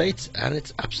Software in the States, and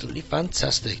it's absolutely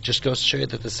fantastic. Just goes to show you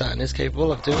that the Saturn is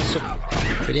capable of doing some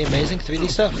pretty amazing 3D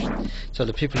stuff. So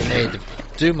the people who made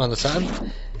Doom on the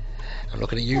Saturn, I'm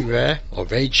looking at you, Rare, or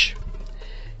Rage.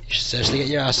 You should seriously get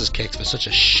your asses kicked for such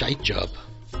a shite job.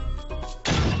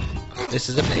 This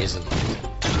is amazing.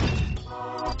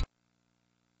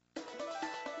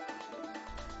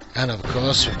 And of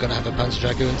course, we're going to have a Panzer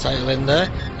Dragoon title in there,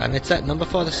 and it's at number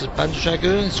 4. This is Panzer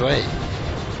Dragoon's Way.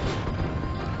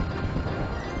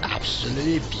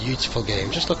 Absolutely beautiful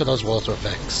game. Just look at those water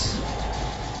effects.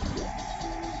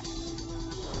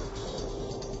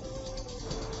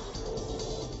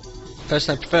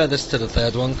 Personally, I prefer this to the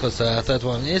third one, because the third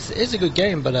one is a good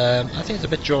game, but I think it's a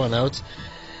bit drawn out.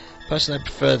 Personally, I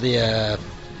prefer the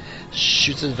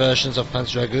shooter versions of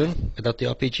Panzer Dragoon without the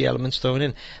RPG elements thrown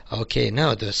in. Okay,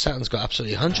 now the Saturn's got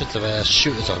absolutely hundreds of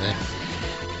shooters on it.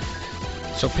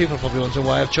 So people probably wonder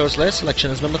why I've chose Layer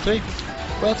Selection as number 3.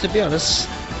 Well, to be honest,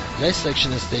 Layer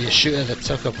Selection is the shooter that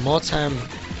took up more time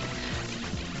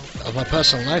of my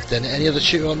personal life than any other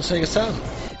shooter on the Sega Saturn.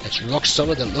 It's rock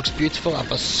solid, it looks beautiful, and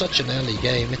for such an early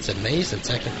game, it's amazing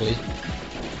technically. You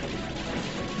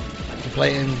can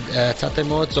play it in Tate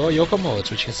modes or Yoko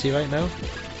modes, which you can see right now.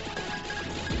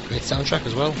 Great soundtrack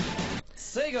as well.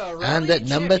 And at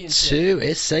number 2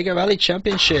 is Sega Rally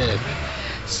Championship.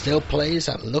 Still plays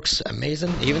and looks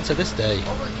amazing even to this day.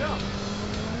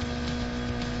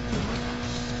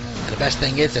 And the best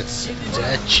thing is it's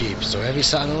dead cheap, so every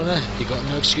Saturn owner, you got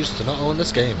no excuse to not own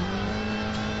this game.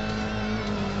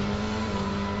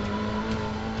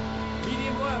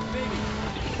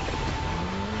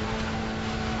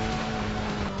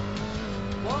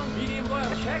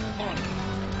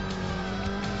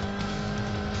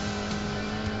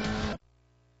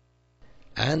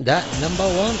 And at number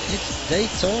 1, it's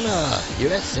Daytona,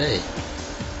 USA.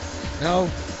 Now,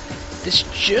 this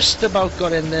just about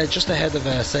got in there, just ahead of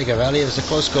Sega Rally. It was a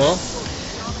close call,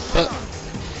 but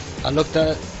I looked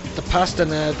at the past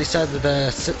and decided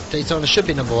Daytona should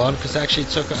be number 1, because I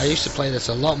used to play this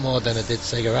a lot more than I did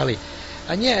Sega Rally.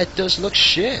 And yeah, it does look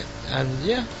shit, and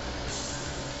yeah,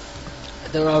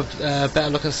 there are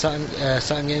better looking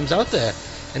Saturn games out there.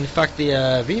 In fact,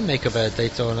 the remake of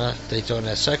Daytona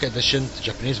Circuit Edition, the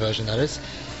Japanese version that is,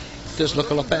 does look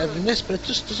a lot better than this, but it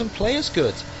just doesn't play as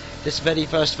good. This very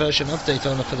first version of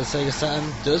Daytona for the Sega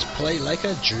Saturn does play like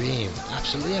a dream.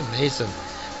 Absolutely amazing.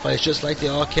 Plays just like the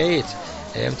arcade.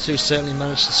 AM2 certainly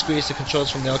managed to squeeze the controls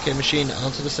from the arcade machine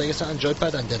onto the Sega Saturn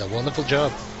joypad and did a wonderful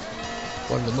job.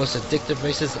 One of the most addictive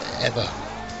races ever.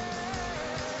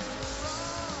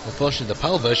 Unfortunately, the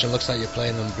PAL version looks like you're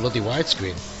playing on bloody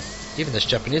widescreen. Even this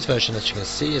Japanese version, as you can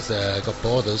see, has got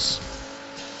borders.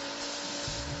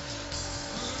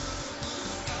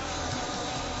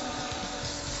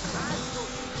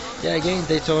 Yeah, again,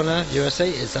 Daytona USA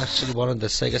is actually one of the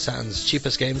Sega Saturn's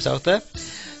cheapest games out there.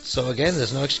 So again,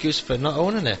 there's no excuse for not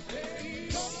owning it.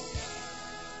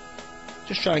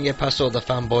 Just try and get past all the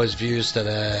fanboys' views that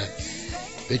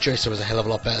Ridge Racer was a hell of a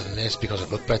lot better than this because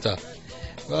it looked better.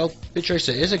 Well, Ridge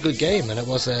Racer is a good game, and it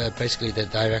was basically the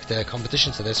direct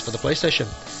competition to this for the PlayStation.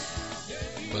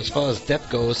 But as far as depth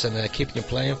goes and keeping you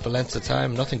playing for lengths of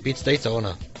time, nothing beats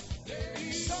Daytona.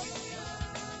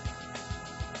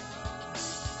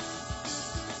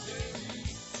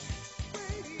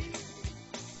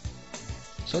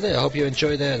 So there, I hope you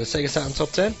enjoyed the Sega Saturn Top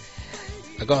 10.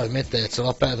 I gotta admit that it's a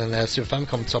lot better than the Super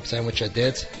Famicom Top 10, which I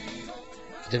did.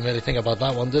 I didn't really think about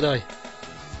that one, did I?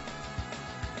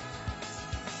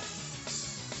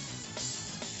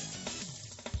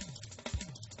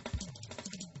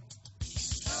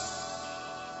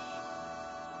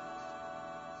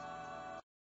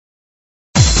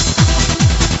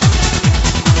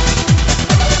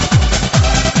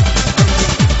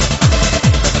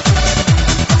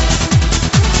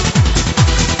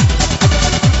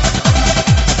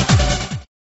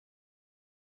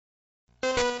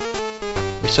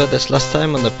 We saw this last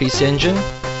time on the PC Engine.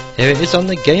 Here it is on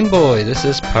the Game Boy. This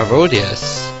is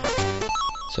Parodius.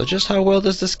 So just how well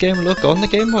does this game look on the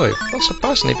Game Boy? Well,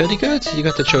 surprisingly very good. You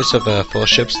got the choice of 4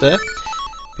 ships there,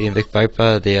 being Vic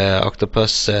Viper, the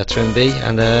Octopus, Trim B,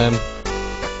 and the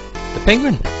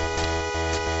Penguin.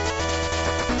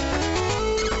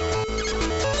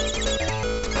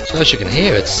 So as you can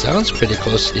hear, it sounds pretty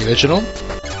close to the original,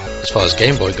 as far as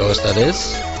Game Boy goes, that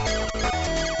is.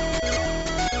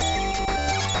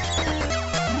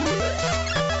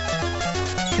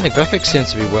 The graphics seem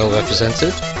to be well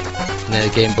represented in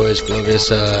the Game Boy's glorious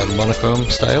monochrome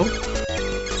style.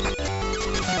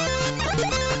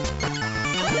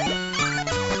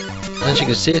 As you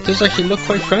can see, it does actually look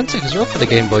quite frantic as well for the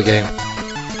Game Boy game.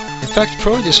 In fact,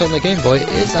 Proteus on the Game Boy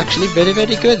is actually very,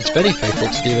 very good. It's very faithful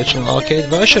to the original arcade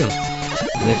version.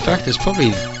 And in fact, it's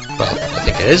probably, well, I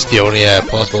think it is the only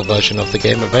portable version of the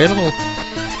game available.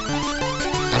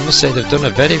 I must say they've done a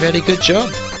very, very good job.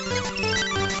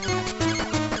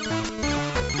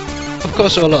 Of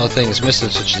course, there are a lot of things missing,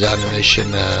 such as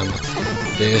animation,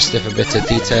 various different bits of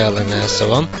detail, and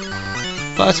so on.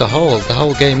 But as a whole, the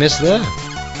whole game is there.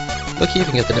 Look, you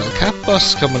even get the little cat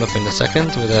boss coming up in a second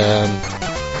with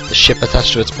the ship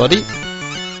attached to its body.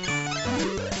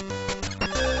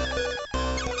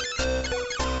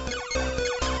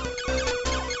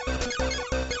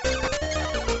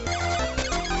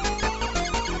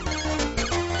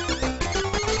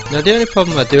 Now the only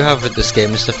problem I do have with this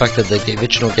game is the fact that the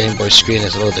original Game Boy screen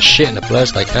is a load of shit and it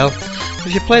blurs like hell.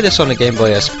 If you play this on a Game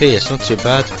Boy SP it's not too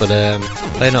bad, but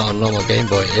playing it on a normal Game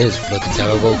Boy is bloody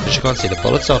terrible because you can't see the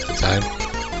bullets half the time.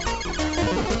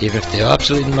 Even if they are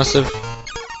absolutely massive.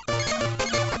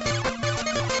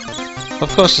 Of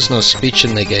course there's no speech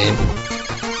in the game,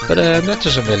 but that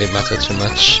doesn't really matter too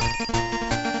much.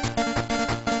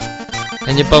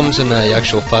 And your bombs and your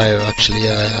actual fire are actually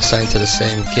assigned to the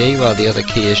same key, while the other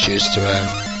key is used to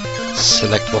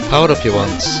select what power up you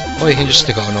want. Or you can just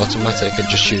stick it on automatic and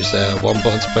just use one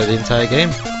button to play the entire game,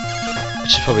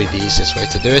 which is probably the easiest way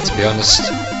to do it, to be honest.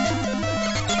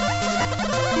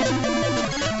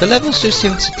 The levels do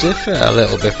seem to differ a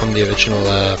little bit from the original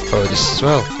Proteus as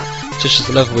well, such as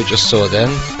the level we just saw then,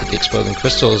 with the exploding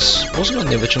crystals, wasn't on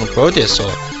the original Proteus,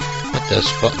 or not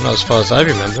as far as I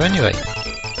remember anyway.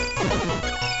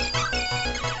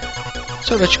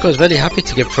 So Richco is very happy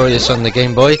to give Proteus on the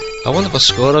Game Boy a wonderful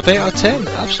score of 8 out of 10.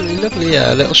 Absolutely lovely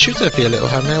little shooter for your little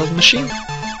handheld machine.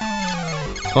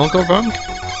 Can't go wrong.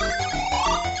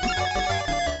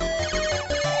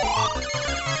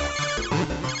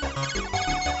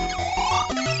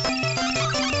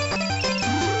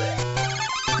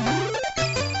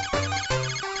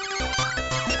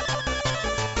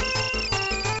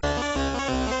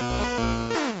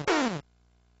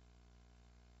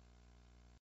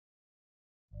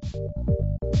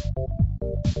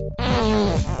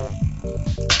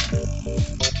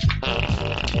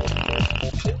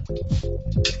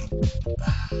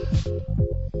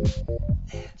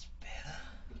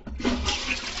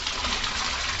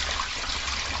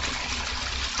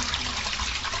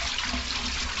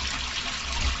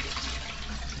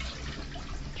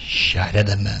 Shite at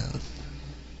the mouth.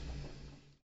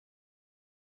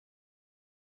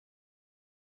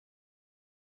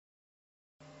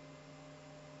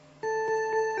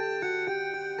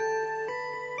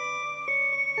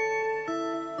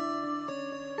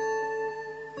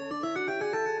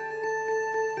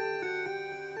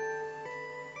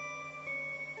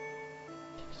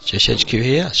 Just HQ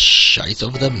here, Shite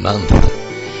of the month.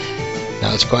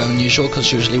 Now it's quite unusual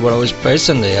because usually we're always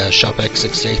praising the Shop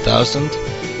X68000,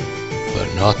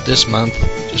 but not this month.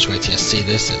 Just wait till you see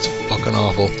this, it's fucking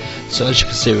awful. So as you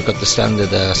can see, we've got the standard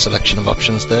selection of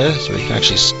options there, so you can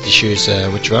actually choose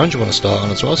which round you want to start on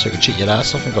as well, so you can cheat your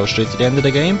ass off and go straight to the end of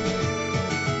the game.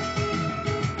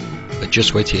 But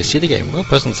just wait till you see the game. Well,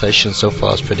 presentation so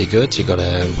far is pretty good. You got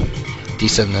a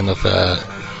decent enough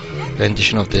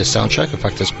rendition of the soundtrack. In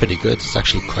fact, it's pretty good. It's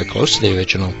actually quite close to the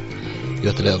original. You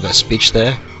got a little bit of speech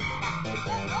there,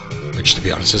 which to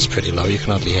be honest is pretty low, you can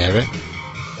hardly hear it.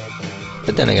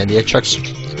 But then again, the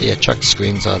attract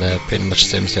screens are pretty much the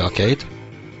same as the arcade.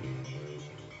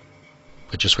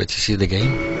 But just wait to see the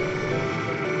game.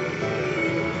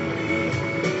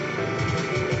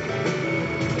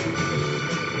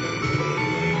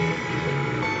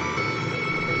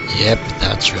 Yep,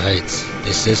 that's right.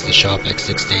 This is the Sharp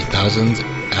X68000,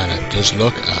 and it does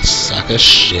look a sack of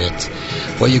shit.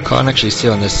 What you can't actually see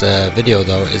on this video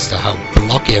though is how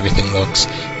blocky everything looks,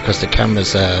 because the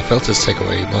camera's filters take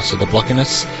away most of the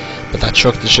blockiness. But that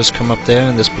truck that's just come up there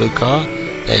in this blue car,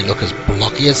 they look as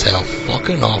blocky as hell,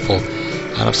 fucking awful.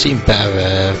 And I've seen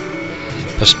better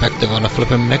perspective on a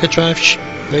flipping Mega Drive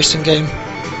racing game.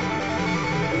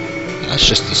 That's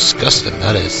just disgusting,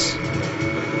 that is.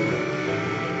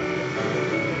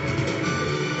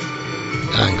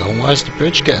 Hang on, why is the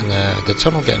bridge getting the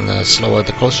tunnel getting slower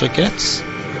the closer it gets?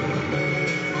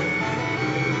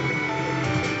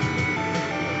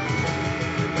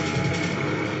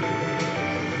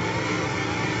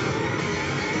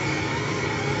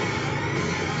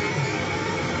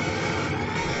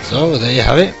 So there you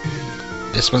have it.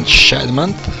 This month's Shite of the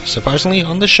Month, surprisingly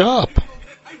on the Sharp.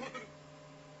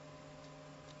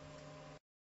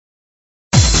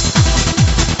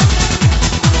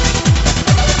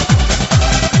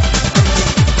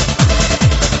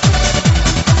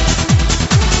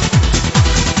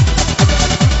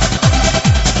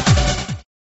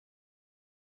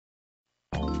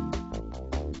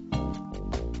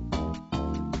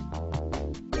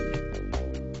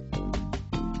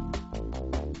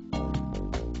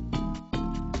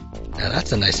 Now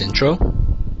that's a nice intro.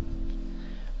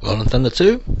 Rolling Thunder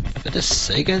 2 for the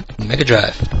Sega Mega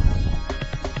Drive.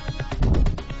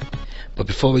 But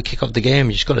before we kick off the game,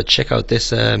 you just got to check out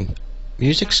this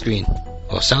music screen,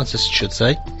 or sound system, I should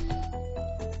say.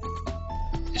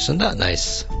 Isn't that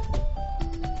nice?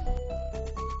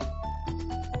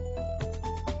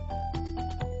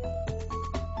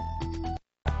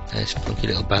 Nice funky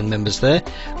little band members there.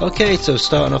 Okay, so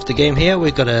starting off the game here,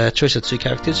 we've got a choice of two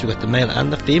characters. We've got the male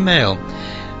and the female.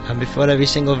 And before every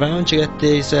single round, you get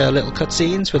these little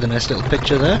cutscenes with a nice little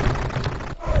picture there.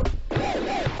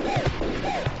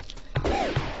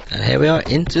 And here we are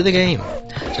into the game.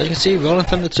 So as you can see, Rolling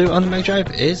Thunder 2 on the Mega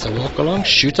Drive is a walk-along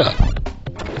shooter.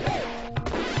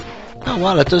 Now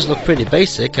while it does look pretty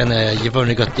basic, and you've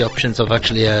only got the options of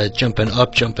actually jumping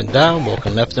up, jumping down,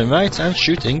 walking left and right, and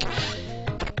shooting,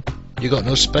 you got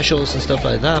no specials and stuff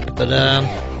like that, but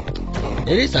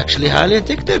it is actually highly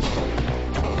addictive.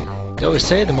 They always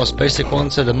say the most basic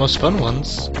ones are the most fun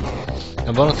ones,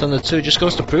 and Rolling Thunder 2 just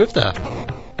goes to prove that.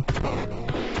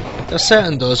 There are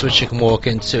certain doors which you can walk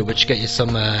into which get you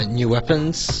some new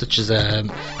weapons, such as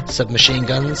submachine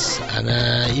guns and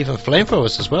even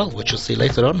flamethrowers as well, which you'll see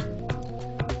later on.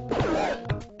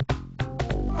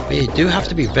 But you do have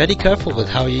to be very careful with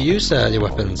how you use your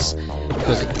weapons,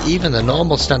 because even the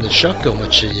normal standard shotgun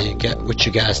which you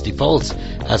get as default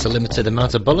has a limited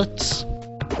amount of bullets.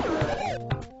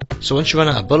 So once you run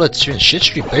out of bullets, you're in shit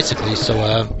street basically,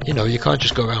 so you know, you can't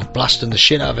just go around blasting the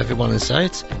shit out of everyone in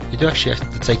sight. You do actually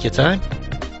have to take your time.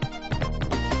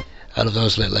 I love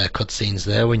those little cutscenes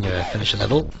there when you finish a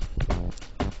level.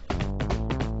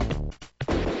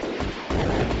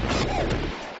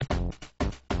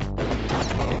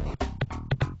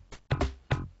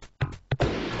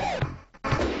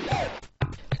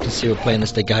 You can see we're playing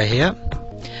as the guy here.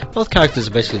 Both characters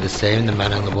are basically the same, the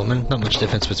man and the woman, not much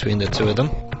difference between the two of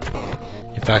them.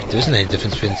 In fact, there isn't any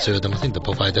difference between the two of them, I think they're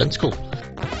both identical.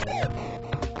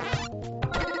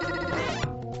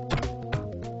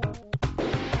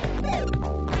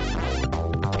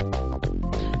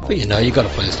 But you know, you gotta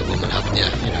play as the woman, haven't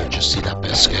you? You know, just see that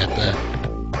bit of skirt there.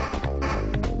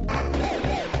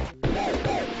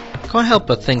 Can't help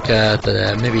but think that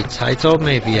maybe Taito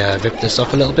ripped this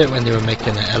off a little bit when they were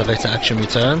making elevator action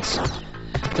returns.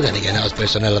 But then again, that was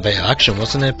based on elevator action,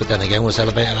 wasn't it? But then again, was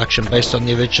elevator action based on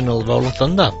the original Rolling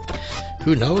Thunder?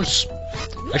 Who knows?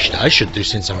 I should do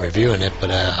since I'm reviewing it,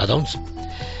 but I don't.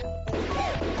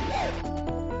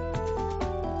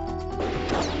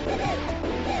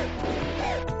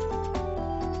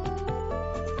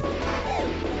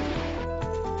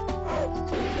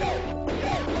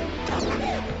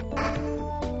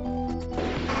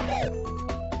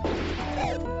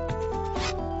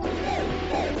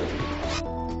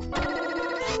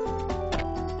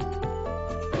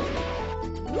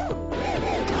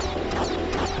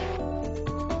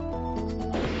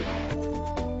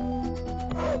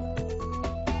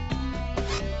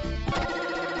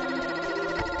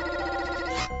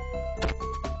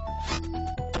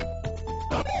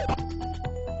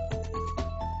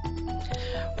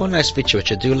 One nice feature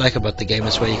which I do like about the game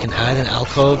is where you can hide in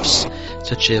alcoves,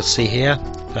 such as you'll see here,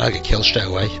 but I'll get killed straight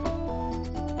away.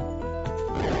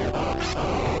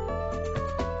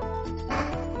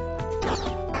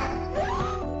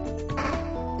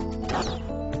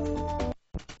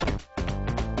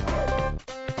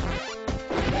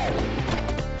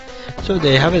 So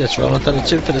there you have it, it's Rolling Thunder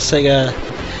 2 for the Sega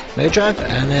Mega Drive,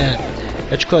 and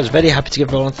Electrico is very happy to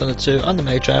give Rolling Thunder 2 on the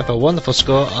Mega Drive a wonderful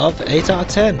score of 8 out of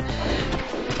 10.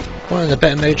 One of the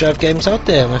better Mega Drive games out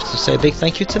there, and I have to say a big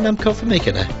thank you to Namco for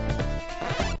making it.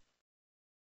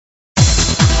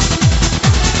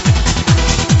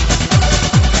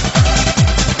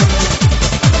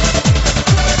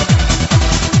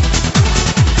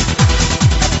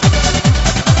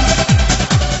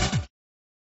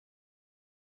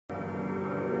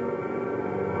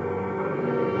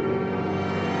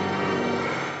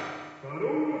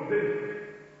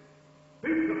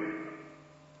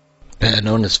 Better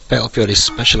known as Fatal Fury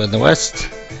Special in the West,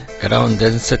 Garou and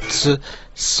Densetsu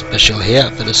Special here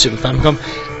for the Super Famicom.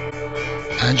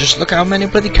 And just look how many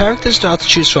bloody characters there are to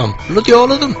choose from. Bloody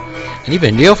all of them. And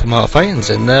even Neo from Art of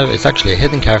Fighting's in there. It's actually a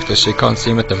hidden character, so you can't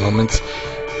see him at the moment.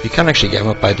 You can actually get him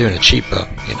up by doing a cheat, but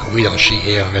you know, we don't cheat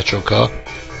here on Retro Core.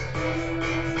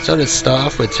 So let's start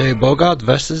off with Terry Bogard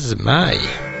versus Mai.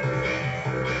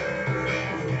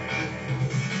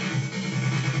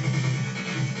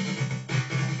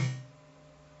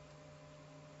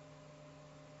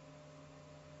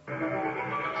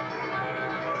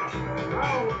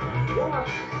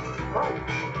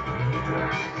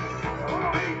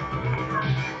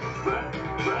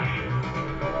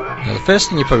 Now the first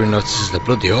thing you probably notice is the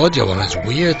bloody audio on it's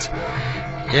weird.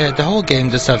 Yeah, the whole game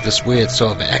does have this weird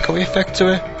sort of echoey effect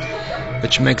to it,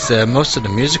 which makes most of the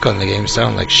music on the game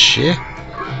sound like shit.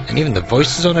 And even the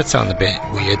voices on it sound a bit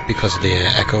weird because of the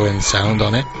echoing sound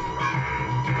on it.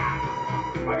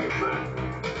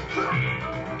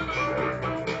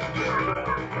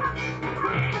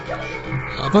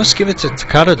 I must give it to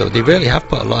Takara though, they really have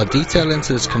put a lot of detail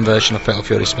into this conversion of Fatal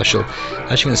Fury Special.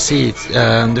 As you can see,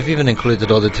 they've even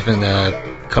included all the different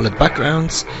coloured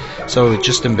backgrounds. So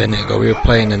just a minute ago we were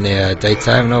playing in the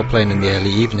daytime, now we're playing in the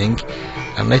early evening,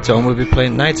 and later on we'll be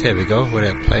playing at night. Here we go,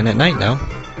 we're playing at night now.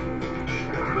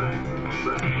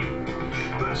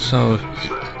 So,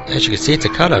 as you can see,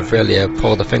 Takara have really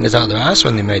pulled their fingers out of their ass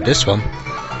when they made this one.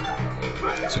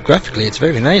 So graphically it's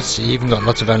very nice, you even got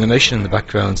lots of animation in the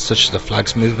background, such as the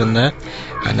flags moving there.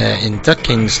 And in Duck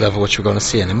King's level, which we're going to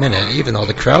see in a minute, even all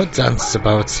the crowd dances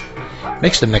about.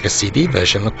 Makes the Mega CD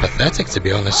version look pathetic, to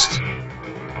be honest.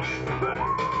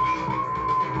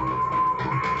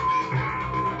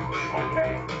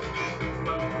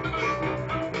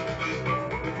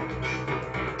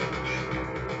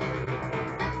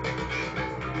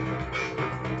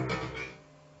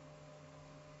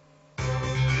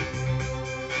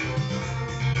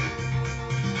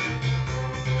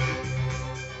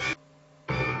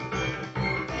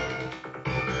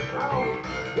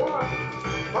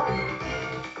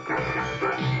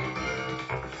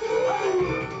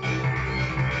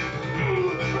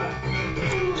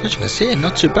 So as you can see,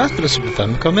 not too bad for the Super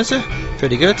Famicom, is it?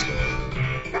 Pretty good.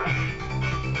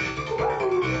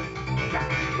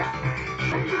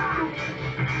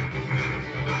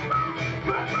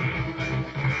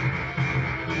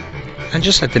 And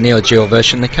just like the Neo Geo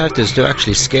version, the characters do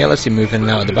actually scale as they move in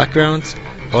and out of the background.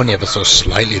 Only ever so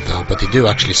slightly though, but they do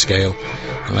actually scale.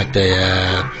 Unlike the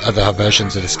other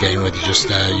versions of this game where they just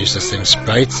use the same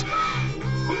sprites.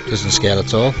 Doesn't scale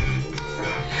at all.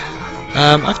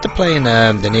 After playing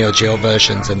the Neo Geo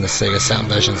versions and the Sega Saturn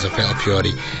versions of Fatal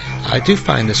Fury, I do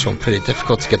find this one pretty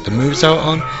difficult to get the moves out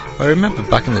on. I remember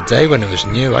back in the day when it was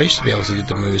new, I used to be able to do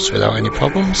the moves without any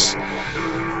problems.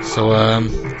 So I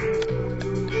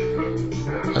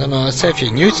don't know, I'd say if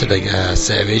you're new to the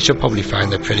series, you'll probably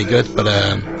find it pretty good, but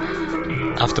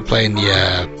after playing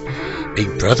the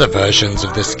Big Brother versions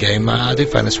of this game, I do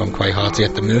find this one quite hard to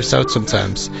get the moves out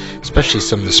sometimes, especially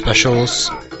some of the specials.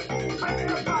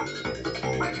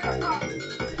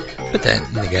 But then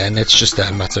again, it's just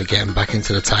a matter of getting back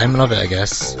into the timing of it, I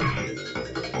guess.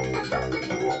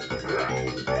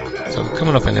 So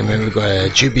coming up in a minute, we've got a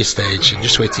Jubi stage, and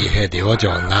just wait till you hear the audio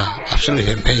on that.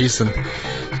 Absolutely amazing.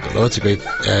 It's got loads of great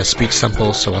speech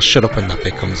samples, so I'll shut up when that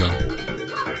bit comes on.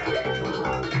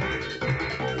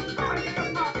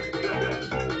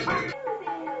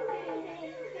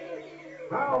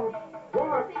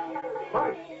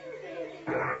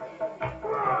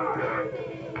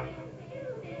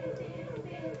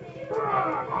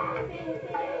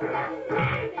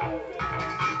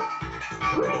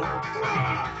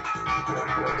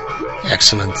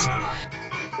 Excellent.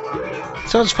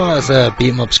 So as far as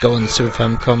beat-em-ups go on the Super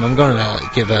Famicom, I'm going to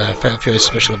give Fatal Fury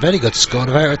Special a very good score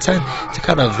of 8 out of 10.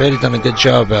 Takara have really done a good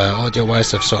job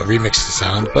audio-wise of sort of remixed the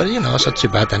sound, but you know, it's not too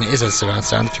bad then. It is a surround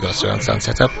sound if you've got a surround sound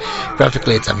set up.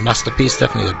 Graphically it's a masterpiece,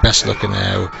 definitely the best looking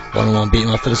one-on-one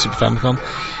beat-em-up for the Super Famicom.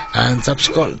 And it's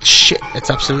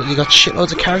absolutely got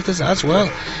shitloads of characters as well.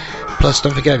 Plus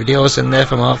don't forget videos in there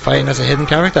from Art fighting as a hidden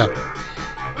character.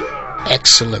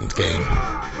 Excellent game.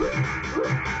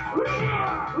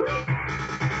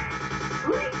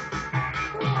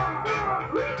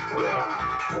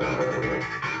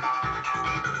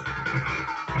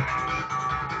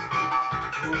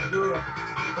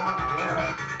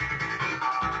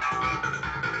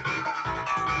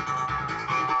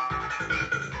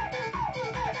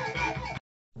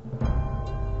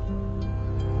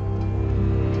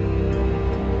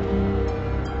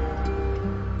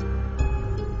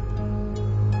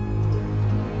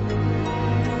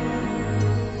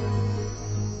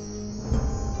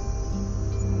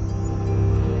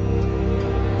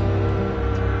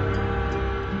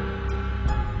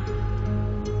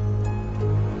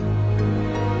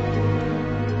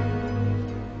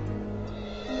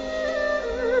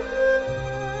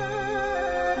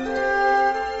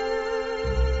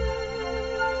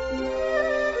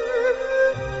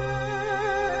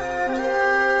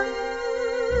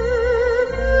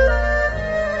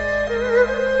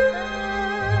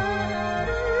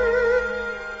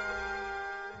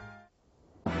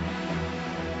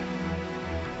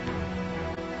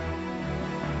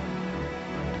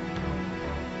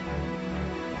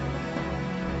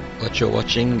 What you're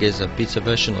watching is a beta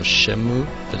version of Shenmue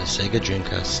for the Sega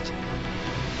Dreamcast.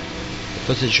 The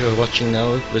footage you're watching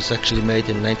now was actually made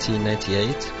in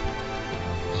 1998,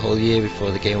 a whole year before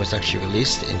the game was actually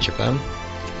released in Japan.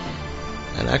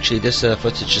 And actually this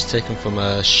footage is taken from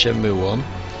Shenmue 1,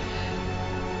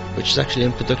 which is actually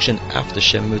in production after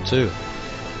Shenmue 2.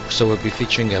 So we'll be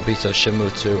featuring a beta of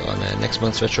Shenmue 2 on next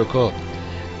month's Retro Core.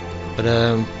 But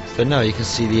for now you can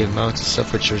see the amount of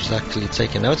stuff which was actually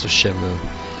taken out of Shenmue.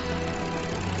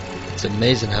 It's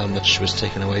amazing how much was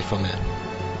taken away from it.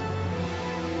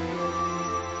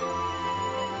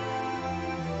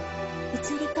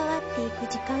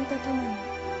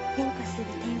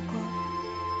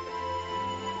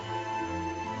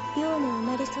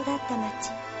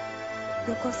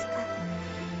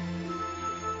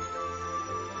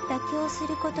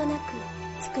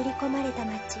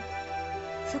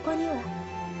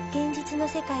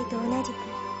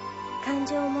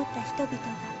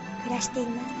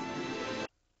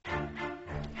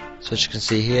 So as you can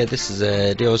see here, this is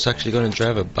Ryo's actually going to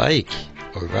drive a bike,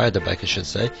 or ride a bike I should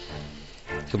say,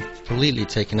 completely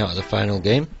taken out of the final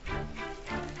game.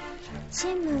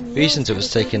 Reasons it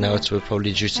was taken out were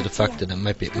probably due to the fact that it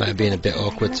might have been a bit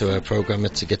awkward to program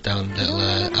it to get down little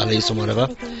alleys and whatever.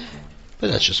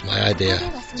 But that's just my idea.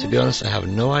 To be honest, I have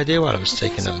no idea why it was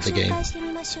taken out of the game. It's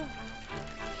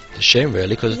a shame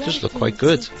really, because it does look quite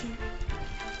good.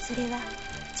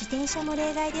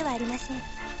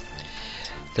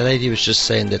 The lady was just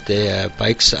saying that the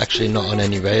bike's actually not on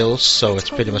any rails, so it's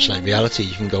pretty much like reality.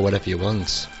 You can go whatever you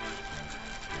want.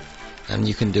 And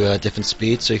you can do a different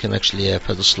speed, so you can actually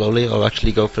pedal slowly or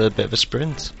actually go for a bit of a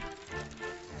sprint.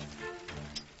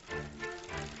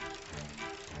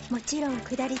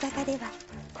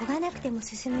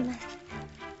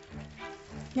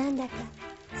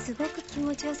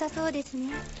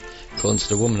 According to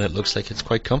the woman, it looks like it's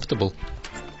quite comfortable.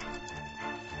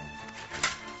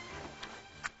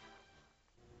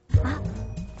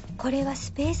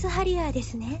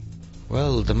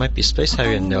 Well, there might be Space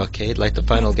Harrier in the arcade, like the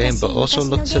final game, but also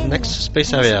look to the next Space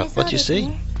Harrier. What do you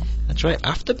see? That's right,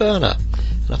 Afterburner.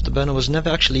 And Afterburner was never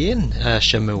actually in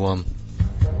Shenmue 1.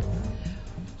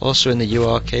 Also in the U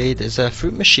arcade is a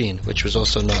Fruit Machine, which was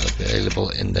also not available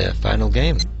in the final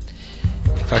game.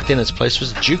 In fact, in its place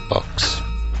was a jukebox.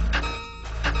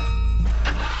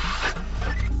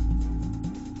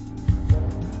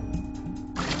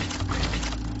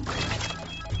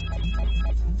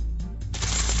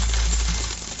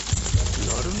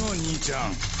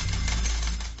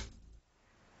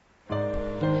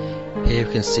 Here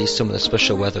you can see some of the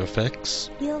special weather effects.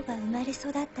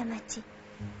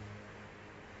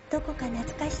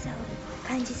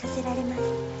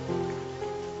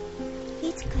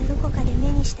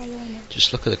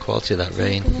 Just look at the quality of that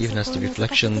rain, even as the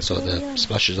reflections or the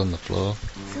splashes on the floor.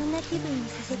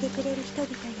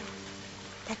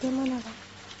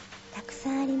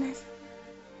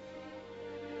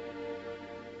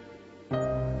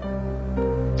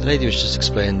 The lady was just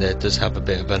explaining that it does have a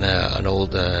bit of an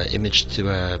old image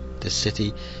to this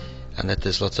city, and that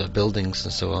there's lots of buildings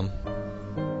and so on.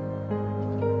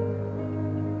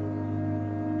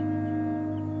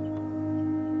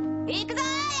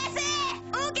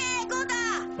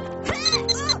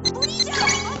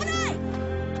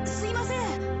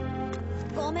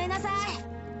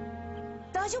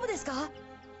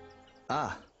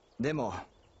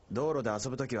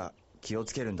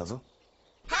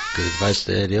 Good advice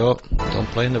there, Ryo. Don't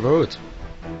play on the road.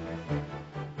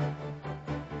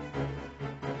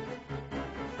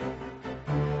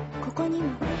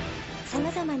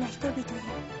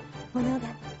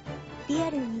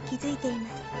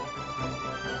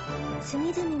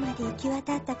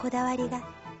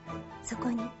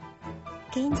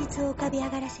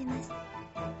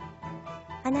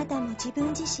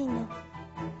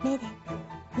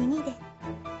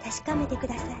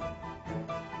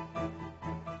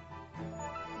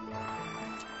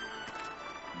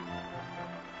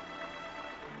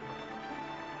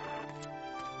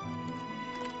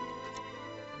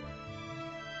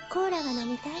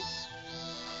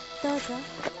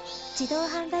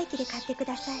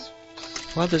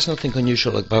 While there's nothing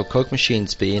unusual about Coke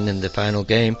machines being in the final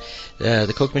game,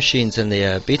 the Coke machines in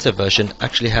the beta version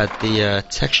actually had the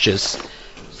textures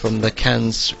from the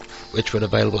cans which were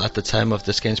available at the time of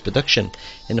this game's production.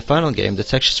 In the final game, the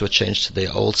textures were changed to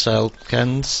the old style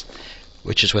cans,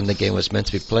 which is when the game was meant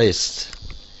to be placed.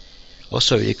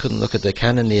 Also, you couldn't look at the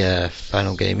can in the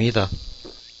final game either.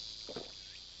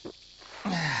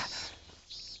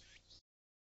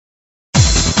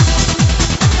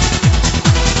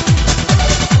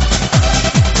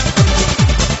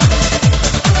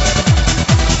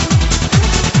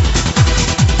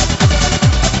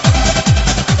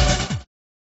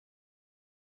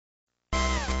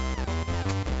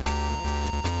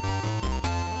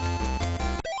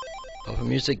 Proper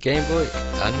Music Game Boy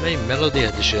Anime Melody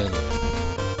Edition.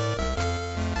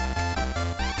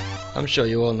 I'm sure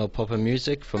you all know Proper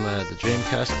Music from the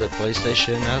Dreamcast, the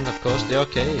PlayStation, and of course the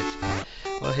arcade.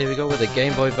 Well, here we go with the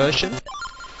Game Boy version.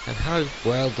 And how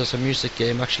well does a music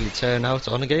game actually turn out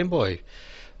on a Game Boy?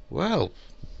 Well,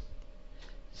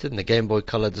 since the Game Boy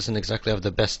Color doesn't exactly have the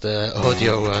best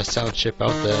audio sound chip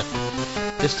out there,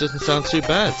 this doesn't sound too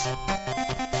bad.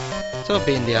 So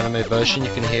being the anime version,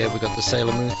 you can hear we got the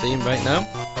Sailor Moon theme right now.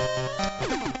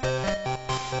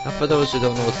 And for those who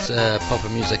don't know what Proper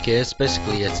Music is,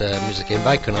 basically it's a music game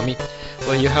by Konami,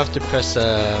 where you have to press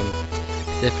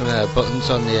different buttons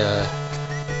on the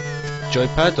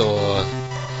joypad, or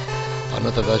on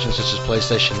other versions such as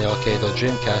PlayStation, the arcade, or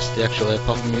Dreamcast, the actual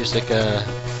Proper Music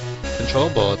control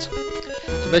board.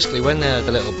 So basically when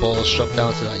the little balls drop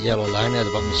down to that yellow line at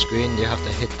the bottom of the screen, you have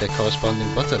to hit the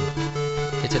corresponding button.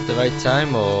 Hit it the right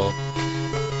time, or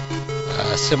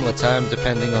a similar time,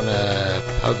 depending on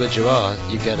how good you are,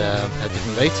 you get a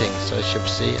different rating. So as you can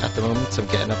see, at the moment I'm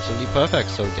getting absolutely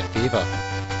perfect, so we get Fever.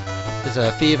 There's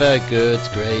a Fever, Good,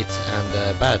 Great,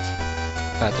 and Bad.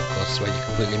 Bad, of course, is where you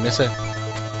completely miss it.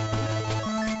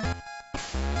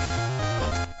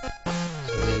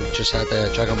 Just had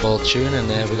the Dragon Ball tune, and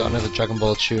we got another Dragon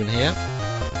Ball tune here.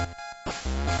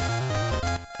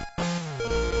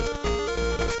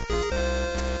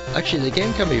 Actually, the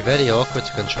game can be very awkward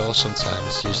to control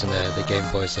sometimes using the Game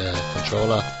Boy's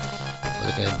controller, or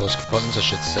the Game Boy's buttons, I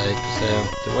should say,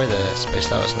 because the way they're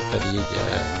spaced out is not very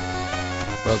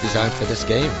well designed for this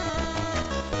game.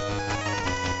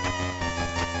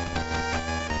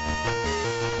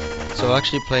 So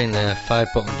actually playing the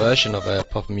 5-button version of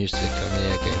Proper Music on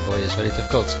the Game Boy is very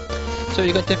difficult. So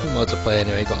you got different modes of play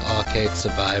anyway. You got arcade,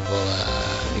 survival,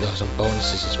 you got some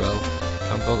bonuses as well,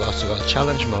 and we've also got a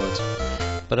challenge mode.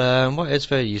 But what is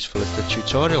very useful is the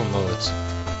tutorial mode,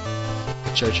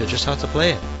 which shows you just how to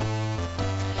play it.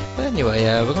 But anyway,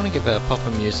 we're going to give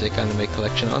Proper Music Anime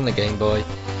Collection on the Game Boy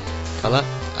Color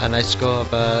a nice score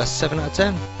of 7 out of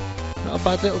 10. Not a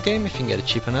bad little game if you can get it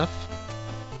cheap enough.